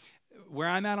 Where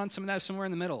I'm at on some of that is somewhere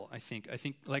in the middle, I think.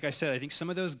 Like I said, I think some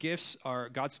of those gifts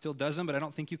God still does them, but I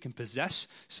don't think you can possess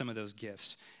some of those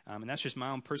gifts. And that's just my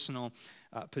own personal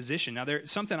position. Now,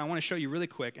 there's something I want to show you really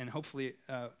quick, and hopefully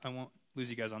I won't lose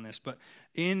you guys on this. But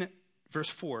in verse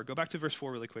 4, go back to verse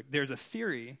 4 really quick. There's a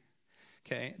theory,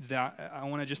 okay, that I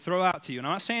want to just throw out to you. And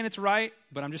I'm not saying it's right,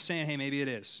 but I'm just saying, hey, maybe it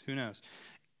is. Who knows?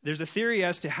 There's a theory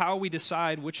as to how we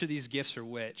decide which of these gifts are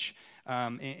which.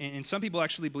 And some people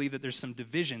actually believe that there's some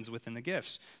divisions within the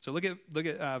gifts. So look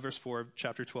at verse 4 of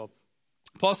chapter 12.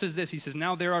 Paul says this. He says,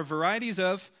 now there are varieties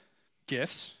of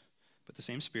gifts, but the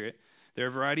same Spirit. There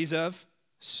are varieties of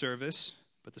service,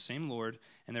 but the same Lord.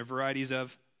 And there are varieties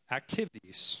of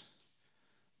activities,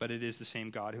 but it is the same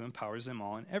God who empowers them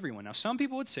all and everyone. Now, some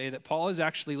people would say that Paul is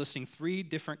actually listing 3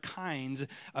 different kinds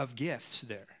of gifts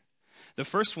there. The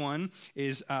first one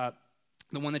is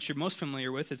the one that you're most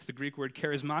familiar with. It's the Greek word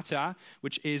charismata,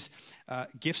 which is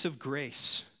gifts of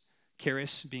grace.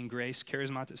 Charis being grace,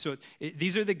 charismata. So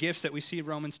these are the gifts that we see in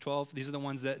Romans 12. These are the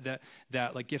ones that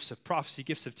like gifts of prophecy,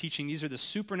 gifts of teaching. These are the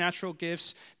supernatural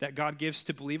gifts that God gives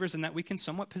to believers and that we can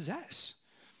somewhat possess.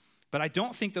 But I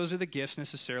don't think those are the gifts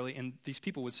necessarily, and these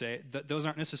people would say that those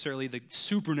aren't necessarily the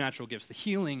supernatural gifts, the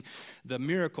healing, the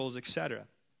miracles, etc.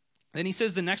 Then he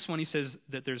says the next one, he says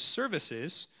that there's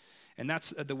services, and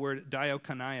that's the word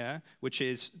diakonia, which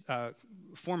is a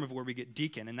form of where we get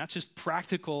deacon, and that's just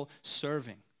practical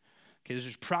serving. Okay, there's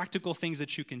just practical things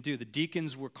that you can do. The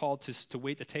deacons were called to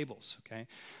wait the tables, okay?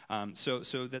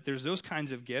 So that there's those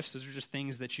kinds of gifts. Those are just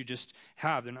things that you just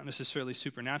have. They're not necessarily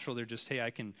supernatural. They're just, hey,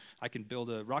 I can build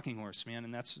a rocking horse, man,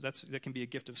 and that can be a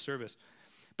gift of service.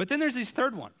 But then there's this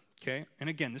third one, okay? And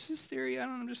again, this is theory.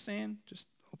 I'm just saying, just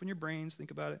open your brains, think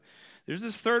about it. There's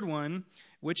this third one,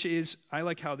 which is, I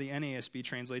like how the NASB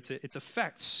translates it. It's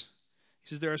effects. He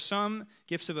says there are some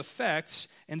gifts of effects,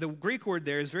 and the Greek word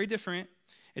there is very different.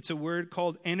 It's a word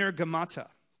called energemata.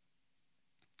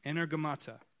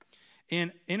 Energemata.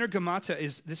 And energemata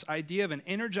is this idea of an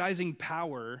energizing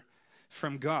power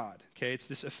from God. Okay, it's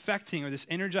this affecting or this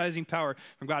energizing power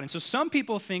from God. And so some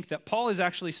people think that Paul is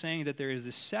actually saying that there is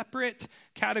this separate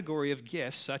category of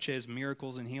gifts, such as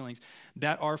miracles and healings,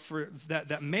 that are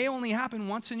that may only happen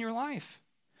once in your life.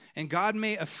 And God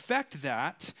may affect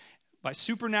that by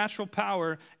supernatural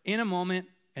power in a moment.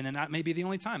 And then that may be the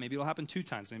only time. Maybe it'll happen 2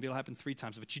 times. Maybe it'll happen 3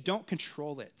 times. But you don't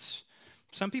control it.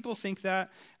 Some people think that,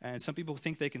 and some people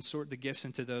think they can sort the gifts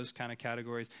into those kind of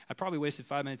categories. I probably wasted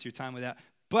 5 minutes of your time with that.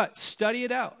 But study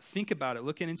it out. Think about it.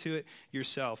 Look into it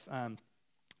yourself.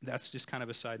 That's just kind of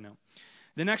a side note.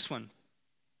 The next one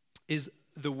is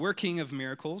the working of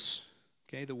miracles.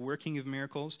 Okay, the working of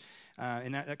miracles.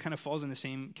 And that kind of falls in the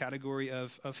same category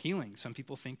of healing. Some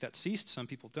people think that ceased, some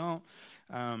people don't.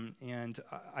 And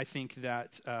I think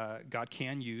that God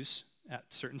can use, at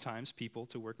certain times, people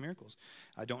to work miracles.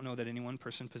 I don't know that any one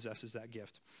person possesses that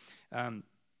gift.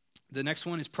 The next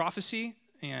one is prophecy.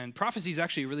 And prophecy is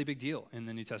actually a really big deal in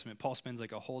the New Testament. Paul spends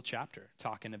like a whole chapter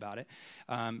talking about it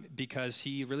because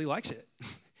he really likes it.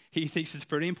 He thinks it's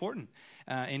pretty important.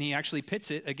 And he actually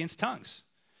pits it against tongues.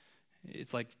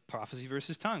 It's like prophecy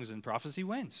versus tongues, and prophecy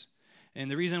wins. And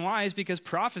the reason why is because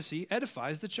prophecy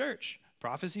edifies the church.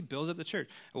 Prophecy builds up the church.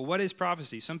 Well, what is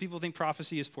prophecy? Some people think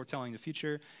prophecy is foretelling the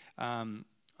future.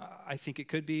 I think it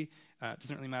could be. It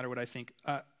doesn't really matter what I think.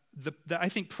 I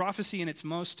think prophecy in its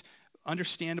most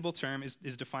understandable term is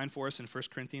defined for us in 1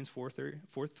 Corinthians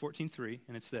 14:3,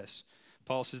 and it's this.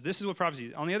 Paul says, this is what prophecy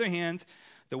is. On the other hand,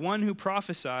 the one who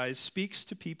prophesies speaks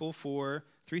to people for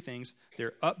 3 things.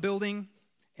 Their upbuilding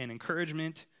and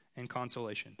encouragement and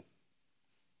consolation.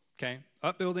 Okay?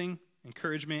 Upbuilding,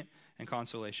 encouragement, and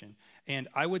consolation. And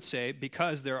I would say,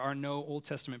 because there are no Old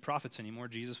Testament prophets anymore,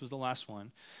 Jesus was the last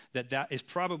one, that is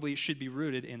probably should be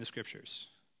rooted in the Scriptures.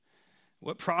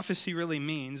 What prophecy really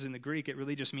means in the Greek, it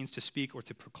really just means to speak or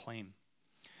to proclaim.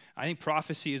 I think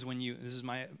prophecy is when you, this is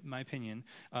my opinion,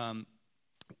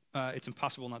 it's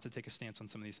impossible not to take a stance on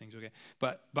some of these things, okay?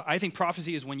 But I think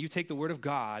prophecy is when you take the word of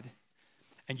God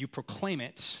and you proclaim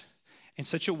it in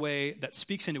such a way that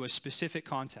speaks into a specific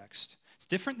context. It's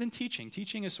different than teaching.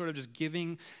 Teaching is sort of just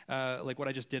giving, like what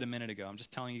I just did a minute ago. I'm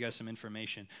just telling you guys some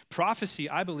information. Prophecy,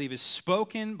 I believe, is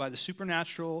spoken by the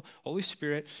supernatural Holy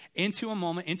Spirit into a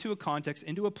moment, into a context,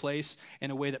 into a place in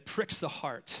a way that pricks the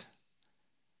heart.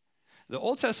 The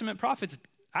Old Testament prophets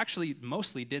actually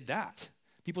mostly did that.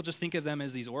 People just think of them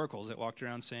as these oracles that walked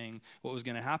around saying what was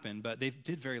going to happen, but they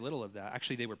did very little of that.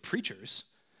 Actually, they were preachers,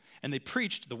 and they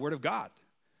preached the word of God.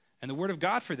 And the word of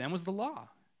God for them was the law.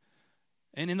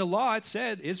 And in the law, it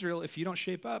said, Israel, if you don't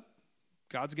shape up,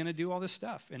 God's going to do all this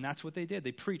stuff. And that's what they did.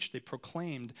 They preached, they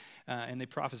proclaimed, and they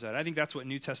prophesied. I think that's what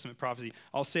New Testament prophecy,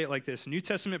 I'll say it like this. New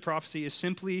Testament prophecy is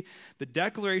simply the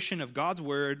declaration of God's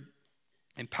word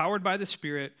empowered by the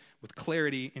Spirit with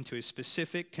clarity into a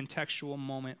specific contextual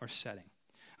moment or setting.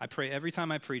 I pray every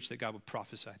time I preach that God will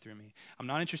prophesy through me. I'm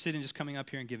not interested in just coming up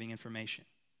here and giving information.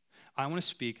 I want to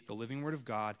speak the living word of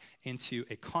God into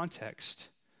a context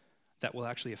that will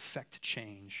actually affect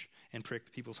change and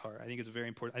prick people's heart. I think it's very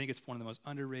important. I think it's one of the most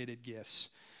underrated gifts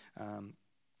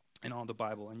in all the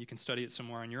Bible, and you can study it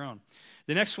somewhere on your own.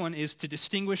 The next one is to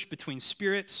distinguish between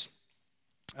spirits.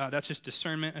 That's just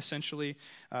discernment, essentially.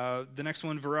 The next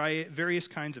one, various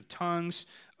kinds of tongues.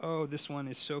 Oh, this one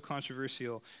is so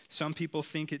controversial. Some people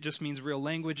think it just means real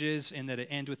languages and that it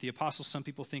ends with the apostles. Some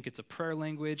people think it's a prayer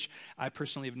language. I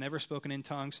personally have never spoken in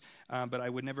tongues, but I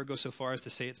would never go so far as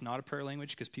to say it's not a prayer language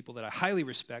because people that I highly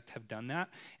respect have done that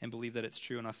and believe that it's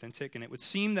true and authentic. And it would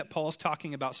seem that Paul's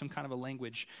talking about some kind of a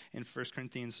language in 1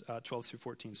 Corinthians 12 through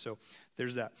 14. So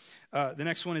there's that. The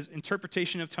next one is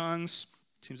interpretation of tongues.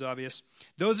 Seems obvious.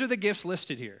 Those are the gifts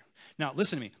listed here. Now,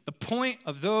 listen to me. The point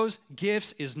of those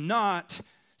gifts is not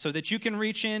so that you can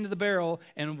reach into the barrel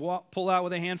and pull out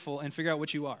with a handful and figure out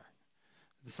what you are.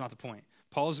 That's not the point.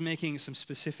 Paul is making some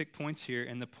specific points here,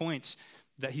 and the points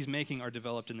that he's making are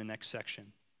developed in the next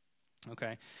section.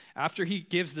 Okay? After he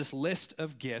gives this list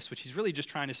of gifts, which he's really just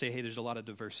trying to say, hey, there's a lot of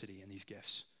diversity in these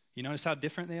gifts. You notice how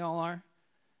different they all are?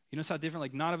 You notice how different?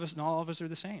 Like, not all of us are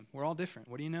the same. We're all different.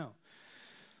 What do you know?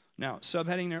 Now,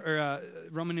 subheading or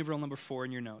Roman numeral number 4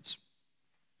 in your notes.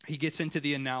 He gets into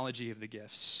the analogy of the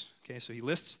gifts. Okay, so he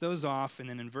lists those off, and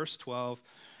then in verse 12,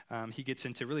 he gets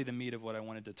into really the meat of what I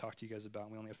wanted to talk to you guys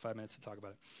about. We only have 5 minutes to talk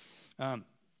about it.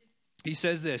 He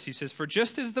says this. He says, "For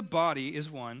just as the body is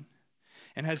one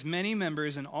and has many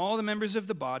members, and all the members of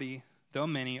the body, though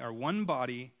many, are one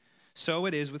body, so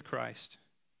it is with Christ.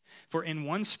 For in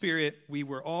one Spirit we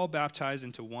were all baptized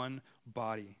into one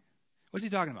body." What's he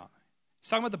talking about? He's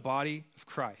talking about the body of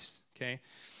Christ, okay?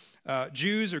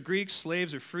 Jews or Greeks,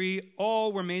 slaves or free,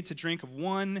 all were made to drink of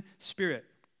one Spirit.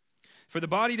 For the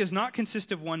body does not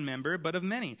consist of one member, but of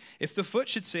many. If the foot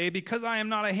should say, "Because I am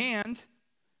not a hand,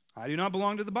 I do not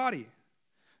belong to the body,"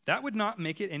 that would not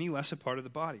make it any less a part of the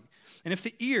body. And if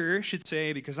the ear should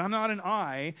say, "Because I'm not an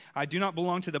eye, I do not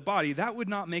belong to the body," that would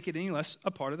not make it any less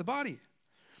a part of the body.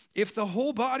 If the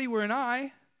whole body were an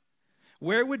eye,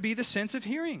 where would be the sense of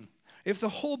hearing? If the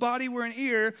whole body were an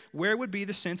ear, where would be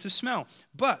the sense of smell?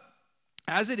 But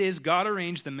as it is, God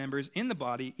arranged the members in the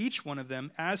body, each one of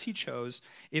them as he chose.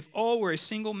 If all were a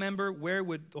single member, where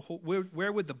would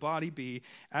the body be?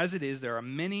 As it is, there are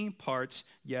many parts,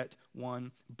 yet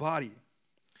one body.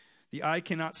 The eye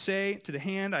cannot say to the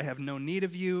hand, "I have no need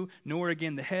of you," nor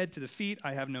again the head to the feet,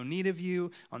 "I have no need of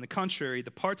you." On the contrary, the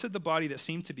parts of the body that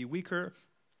seem to be weaker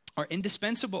are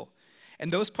indispensable.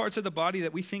 And those parts of the body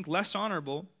that we think less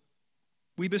honorable,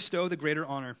 we bestow the greater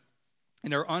honor,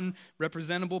 and our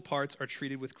unrepresentable parts are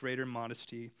treated with greater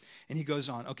modesty. And he goes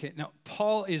on. Okay, now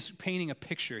Paul is painting a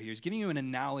picture here. He's giving you an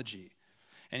analogy,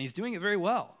 and he's doing it very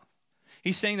well.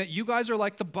 He's saying that you guys are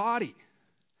like the body,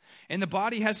 and the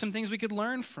body has some things we could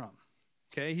learn from.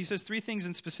 Okay, he says 3 things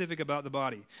in specific about the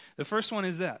body. The first one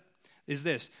is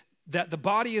this, that the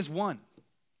body is one.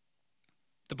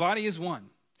 The body is one.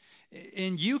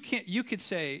 And you could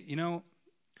say,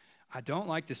 I don't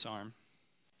like this arm.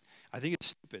 I think it's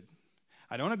stupid.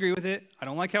 I don't agree with it. I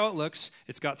don't like how it looks.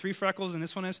 It's got 3 freckles, and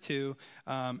this one has 2.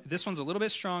 This one's a little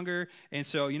bit stronger, and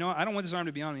so, I don't want this arm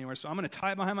to be on anywhere, so I'm going to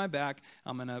tie it behind my back.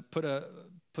 I'm going to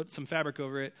put some fabric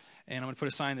over it, and I'm going to put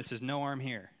a sign that says, "No arm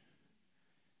here."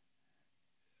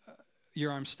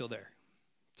 Your arm's still there.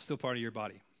 It's still part of your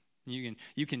body. You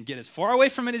can get as far away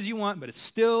from it as you want, but it's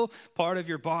still part of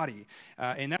your body.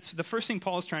 And that's the first thing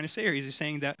Paul is trying to say here. He's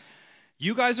saying that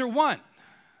you guys are one.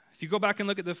 If you go back and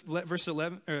look at the verse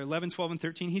 11, 12, and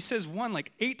 13, he says one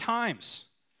like 8 times.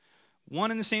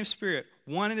 One in the same Spirit,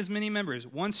 one in as many members,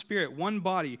 one Spirit, one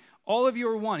body. All of you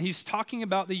are one. He's talking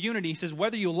about the unity. He says,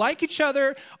 whether you like each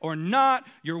other or not,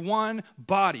 you're one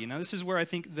body. Now, this is where I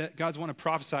think that God's want to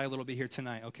prophesy a little bit here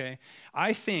tonight, okay?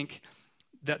 I think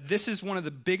that this is one of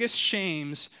the biggest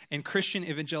shames in Christian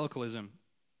evangelicalism,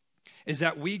 is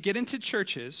that we get into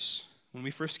churches when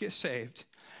we first get saved,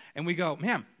 and we go,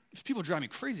 "Man, these people drive me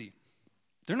crazy.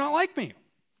 They're not like me.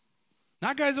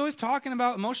 That guy's always talking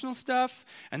about emotional stuff,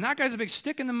 and that guy's a big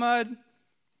stick in the mud,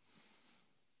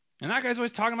 and that guy's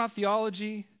always talking about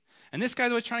theology, And this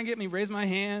guy's always trying to get me to raise my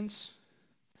hands.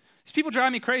 These people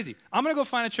drive me crazy. I'm going to go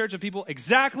find a church of people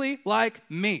exactly like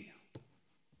me.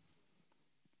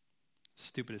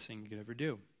 Stupidest thing you could ever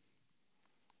do.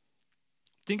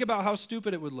 Think about how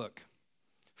stupid it would look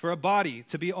for a body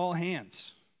to be all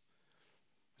hands.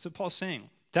 That's what Paul's saying.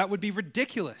 That would be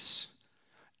ridiculous.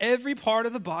 Every part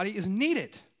of the body is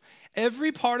needed.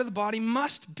 Every part of the body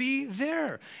must be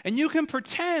there. And you can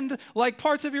pretend like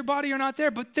parts of your body are not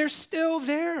there, but they're still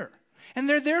there. And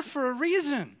they're there for a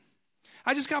reason.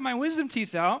 I just got my wisdom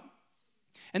teeth out,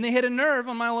 and they hit a nerve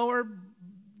on my lower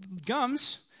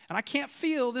gums, and I can't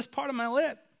feel this part of my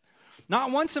lip. Not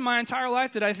once in my entire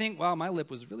life did I think, wow, my lip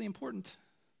was really important.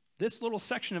 This little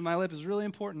section of my lip is really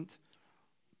important.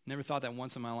 Never thought that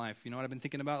once in my life. You know what I've been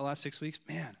thinking about the last 6 weeks?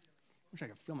 Man, I wish I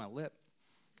could feel my lip.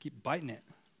 Keep biting it.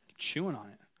 Keep chewing on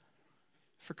it.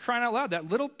 For crying out loud, that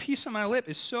little piece of my lip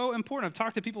is so important. I've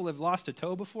talked to people who have lost a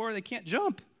toe before. They can't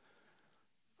jump.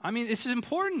 I mean, this is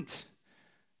important.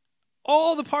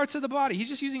 All the parts of the body. He's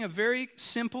just using a very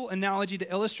simple analogy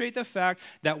to illustrate the fact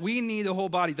that we need the whole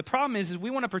body. The problem is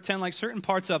we want to pretend like certain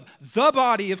parts of the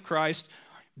body of Christ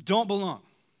don't belong.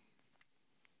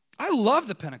 I love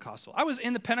the Pentecostal. I was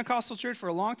in the Pentecostal church for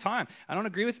a long time. I don't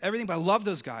agree with everything, but I love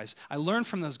those guys. I learned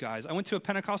from those guys. I went to a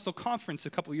Pentecostal conference a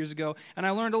couple years ago, and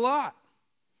I learned a lot.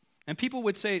 And people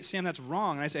would say, Sam, that's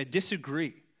wrong. And I say, I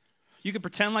disagree. You can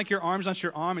pretend like your arm's not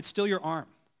your arm. It's still your arm.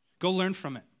 Go learn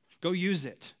from it. Go use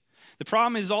it. The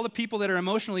problem is all the people that are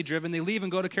emotionally driven, they leave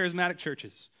and go to charismatic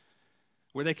churches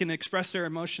where they can express their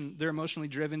emotionally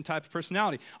driven type of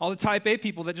personality. All the type A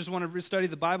people that just want to study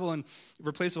the Bible and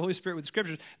replace the Holy Spirit with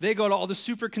Scriptures, they go to all the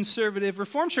super conservative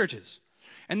Reformed churches.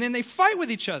 And then they fight with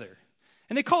each other.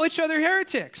 And they call each other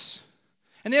heretics.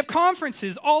 And they have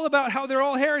conferences all about how they're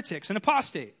all heretics and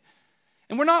apostate.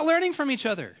 And we're not learning from each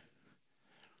other.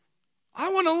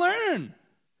 I want to learn.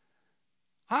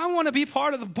 I want to be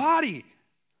part of the body.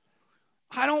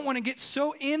 I don't want to get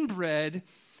so inbred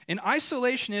and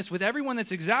isolationist with everyone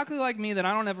that's exactly like me that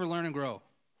I don't ever learn and grow.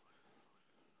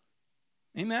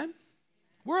 Amen?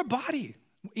 We're a body.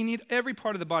 We need every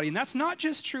part of the body. And that's not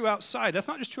just true outside. That's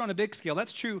not just true on a big scale.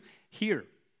 That's true here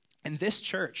in this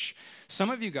church. Some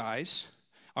of you guys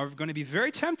are going to be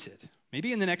very tempted,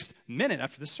 maybe in the next minute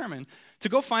after this sermon, to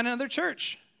go find another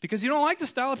church because you don't like the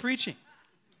style of preaching.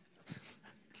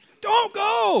 Don't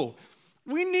go.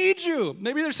 We need you.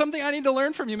 Maybe there's something I need to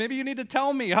learn from you. Maybe you need to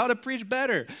tell me how to preach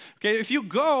better. Okay, if you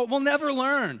go, we'll never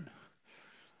learn.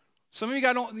 Some of you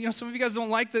guys don't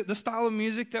like the style of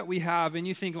music that we have, and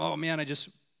you think, oh man,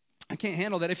 I can't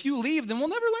handle that. If you leave, then we'll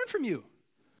never learn from you.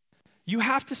 You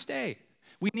have to stay.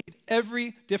 We need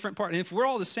every different part. And if we're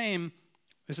all the same,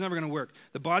 it's never going to work.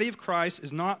 The body of Christ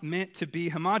is not meant to be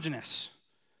homogeneous.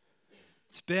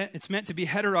 It's meant to be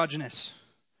heterogeneous.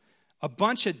 A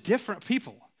bunch of different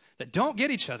people that don't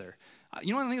get each other.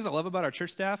 You know one of the things I love about our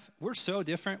church staff? We're so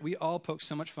different. We all poke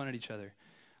so much fun at each other.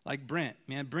 Like Brent,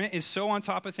 man. Brent is so on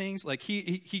top of things. Like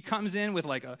he comes in with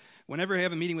like whenever I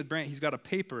have a meeting with Brent, he's got a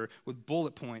paper with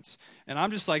bullet points. And I'm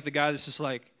just like the guy that's just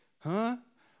like, huh?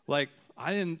 Like,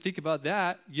 I didn't think about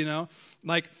that, you know?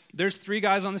 Like, there's 3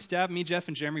 guys on the staff, me, Jeff,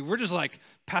 and Jeremy. We're just like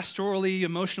pastorally,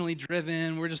 emotionally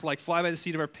driven. We're just like fly by the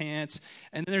seat of our pants.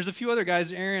 And then there's a few other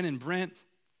guys, Aaron and Brent.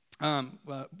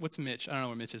 What's Mitch? I don't know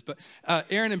what Mitch is, but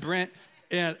Aaron and Brent,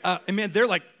 and man, they're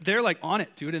like on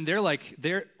it, dude, and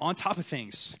they're on top of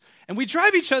things, and we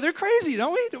drive each other crazy,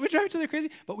 don't we? Don't we drive each other crazy?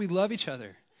 But we love each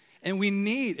other, and we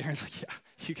need. Aaron's like, yeah,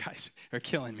 you guys are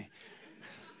killing me.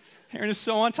 Aaron is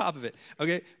so on top of it.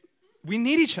 Okay, we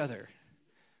need each other.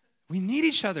 We need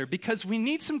each other because we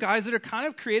need some guys that are kind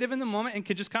of creative in the moment and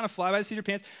could just kind of fly by the seat of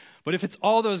their pants. But if it's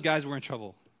all those guys, we're in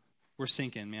trouble. We're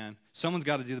sinking, man. Someone's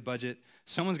got to do the budget.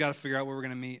 Someone's got to figure out where we're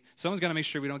going to meet. Someone's got to make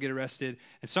sure we don't get arrested.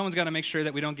 And someone's got to make sure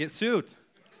that we don't get sued.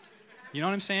 You know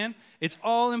what I'm saying? It's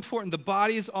all important. The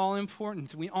body is all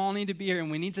important. We all need to be here,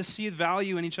 and we need to see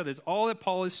value in each other. It's all that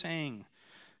Paul is saying.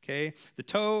 Okay? The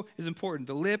toe is important.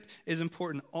 The lip is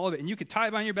important. All of it. And you could tie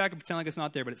it behind your back and pretend like it's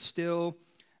not there, but it's still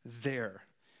there.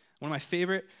 One of my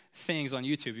favorite things on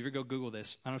YouTube, if you ever go Google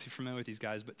this, I don't know if you're familiar with these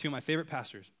guys, but 2 of my favorite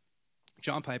pastors,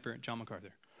 John Piper and John MacArthur.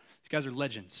 These guys are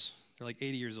legends. They're like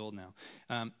 80 years old now.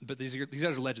 But these guys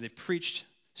are legends. They've preached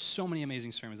so many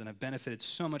amazing sermons and have benefited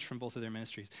so much from both of their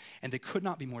ministries. And they could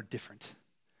not be more different.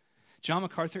 John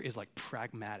MacArthur is like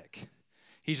pragmatic.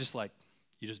 He's just like,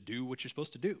 you just do what you're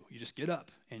supposed to do. You just get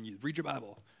up and you read your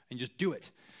Bible and you just do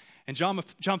it. And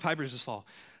John Piper is just all,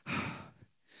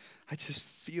 I just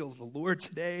feel the Lord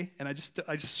today, and I just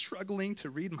struggling to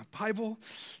read my Bible,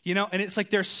 and it's like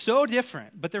they're so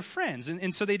different, but they're friends.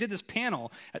 And so they did this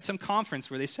panel at some conference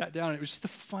where they sat down, and it was just the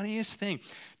funniest thing.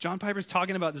 John Piper's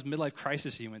talking about this midlife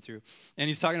crisis he went through, and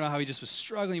he's talking about how he just was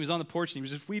struggling. He was on the porch, and he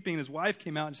was just weeping, and his wife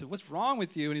came out and said, "What's wrong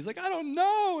with you?" And he's like, "I don't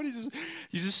know." And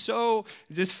he's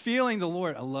just feeling the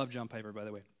Lord. I love John Piper, by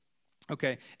the way.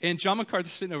 Okay, and John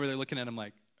MacArthur's sitting over there looking at him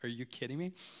like, "Are you kidding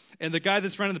me?" And the guy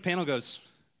that's running the panel goes,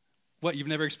 "What, you've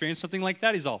never experienced something like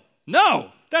that?" He's all,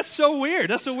 "No, that's so weird.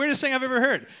 That's the weirdest thing I've ever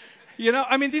heard."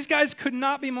 These guys could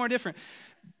not be more different.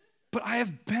 But I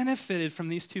have benefited from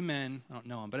these two men. I don't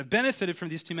know them, but I've benefited from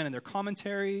these two men and their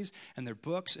commentaries and their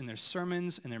books and their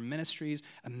sermons and their ministries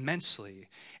immensely,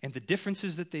 and the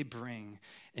differences that they bring.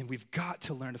 And we've got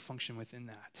to learn to function within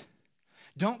that.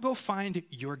 Don't go find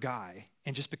your guy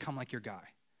and just become like your guy.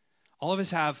 All of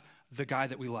us have the guy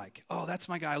that we like. Oh, that's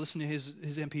my guy. I listen to his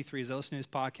MP3s. I listen to his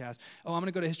podcast. Oh, I'm going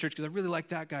to go to his church because I really like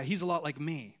that guy. He's a lot like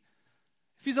me.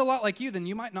 If he's a lot like you, then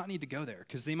you might not need to go there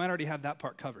because they might already have that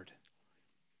part covered.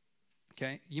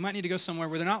 Okay? You might need to go somewhere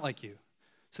where they're not like you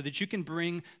so that you can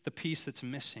bring the piece that's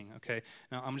missing. Okay?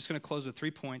 Now, I'm just going to close with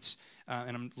 3 points,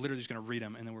 and I'm literally just going to read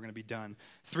them, and then we're going to be done.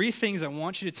 3 things I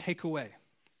want you to take away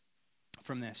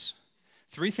from this.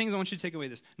 3 things I want you to take away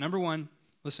this. Number 1,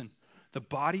 listen. The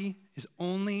body is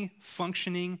only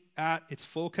functioning at its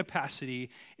full capacity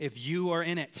if you are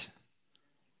in it,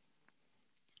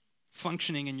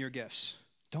 functioning in your gifts.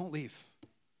 Don't leave.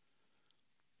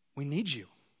 We need you.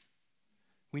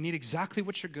 We need exactly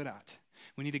what you're good at.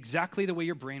 We need exactly the way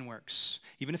your brain works,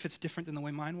 even if it's different than the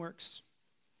way mine works.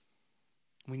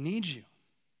 We need you.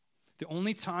 The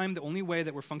only way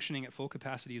that we're functioning at full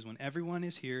capacity is when everyone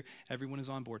is here, everyone is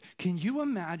on board. Can you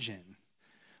imagine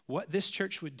what this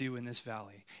church would do in this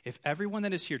valley if everyone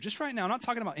that is here, just right now, I'm not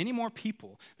talking about any more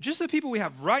people, just the people we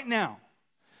have right now,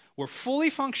 were fully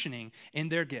functioning in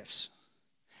their gifts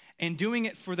and doing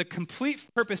it for the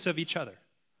complete purpose of each other?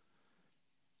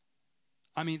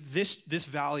 This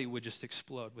valley would just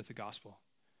explode with the gospel.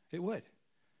 It would.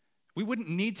 We wouldn't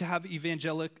need to have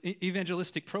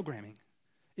evangelistic programming.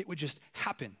 It would just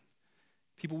happen.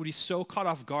 People would be so caught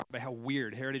off guard by how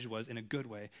weird Heritage was in a good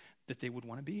way that they would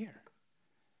want to be here.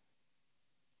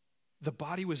 The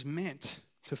body was meant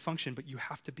to function, but you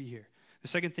have to be here. The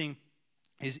second thing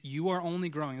is you are only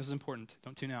growing. This is important.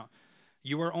 Don't tune out.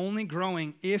 You are only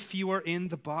growing if you are in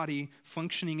the body,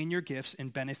 functioning in your gifts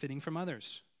and benefiting from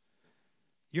others.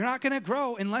 You're not going to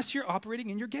grow unless you're operating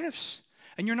in your gifts.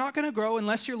 And you're not going to grow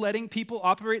unless you're letting people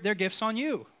operate their gifts on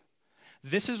you.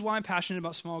 This is why I'm passionate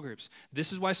about small groups.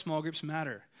 This is why small groups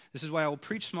matter. This is why I will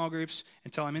preach small groups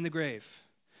until I'm in the grave.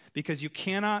 Because you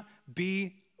cannot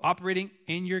be operating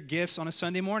in your gifts on a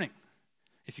Sunday morning.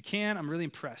 If you can, I'm really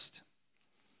impressed.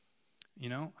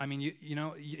 How are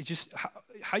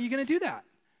you going to do that?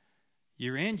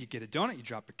 You're in, you get a donut, you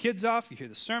drop your kids off, you hear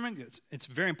the sermon. It's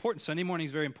very important. Sunday morning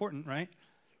is very important, right?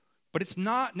 But it's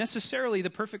not necessarily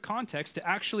the perfect context to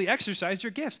actually exercise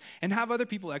your gifts and have other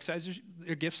people exercise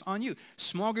their gifts on you.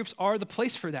 Small groups are the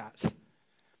place for that.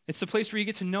 It's the place where you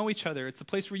get to know each other. It's the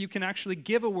place where you can actually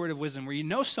give a word of wisdom, where you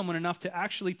know someone enough to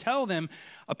actually tell them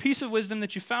a piece of wisdom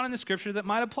that you found in the scripture that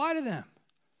might apply to them.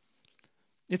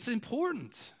 It's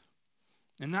important.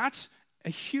 And that's a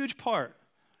huge part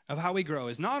of how we grow,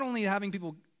 is not only having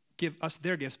people give us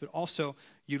their gifts, but also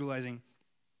utilizing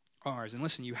ours. And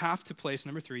listen, you have to place,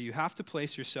 number 3, you have to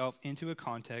place yourself into a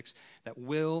context that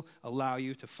will allow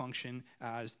you to function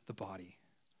as the body.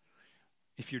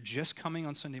 If you're just coming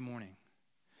on Sunday morning,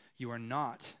 you are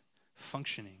not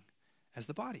functioning as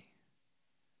the body.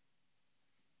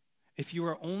 If you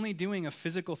are only doing a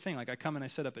physical thing, like I come and I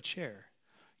set up a chair,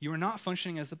 you are not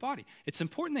functioning as the body. It's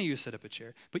important that you set up a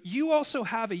chair, but you also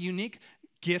have a unique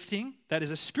gifting that is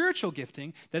a spiritual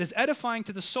gifting that is edifying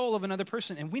to the soul of another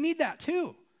person, and we need that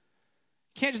too.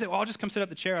 You can't just say, well, I'll just come sit up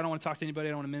the chair. I don't want to talk to anybody.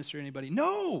 I don't want to minister to anybody.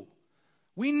 No.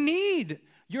 We need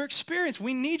your experience.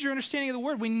 We need your understanding of the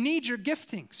word. We need your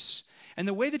giftings. And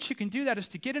the way that you can do that is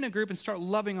to get in a group and start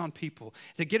loving on people,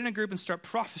 to get in a group and start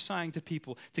prophesying to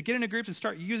people, to get in a group and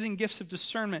start using gifts of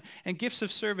discernment and gifts of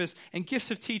service and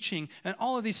gifts of teaching and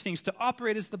all of these things to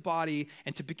operate as the body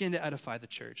and to begin to edify the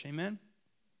church. Amen?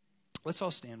 Let's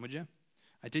all stand, would you?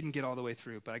 I didn't get all the way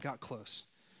through, but I got close.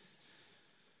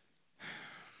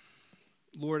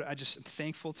 Lord, I just am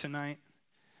thankful tonight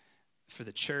for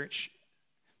the church.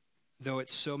 Though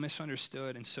it's so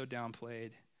misunderstood and so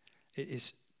downplayed, it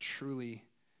is truly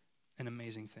an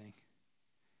amazing thing.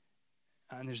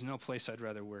 And there's no place I'd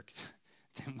rather work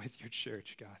than with your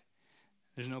church, God.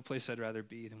 There's no place I'd rather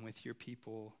be than with your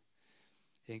people.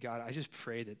 And God, I just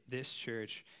pray that this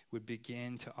church would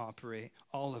begin to operate,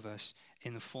 all of us,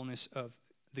 in the fullness of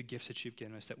the gifts that you've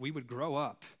given us, that we would grow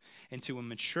up into a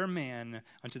mature man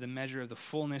unto the measure of the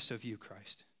fullness of you,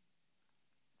 Christ.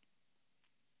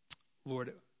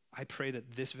 Lord, I pray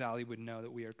that this valley would know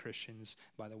that we are Christians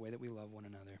by the way that we love one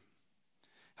another.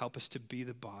 Help us to be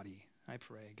the body. I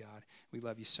pray, God. We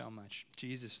love you so much. In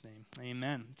Jesus' name,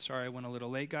 amen. Sorry I went a little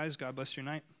late, guys. God bless your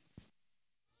night.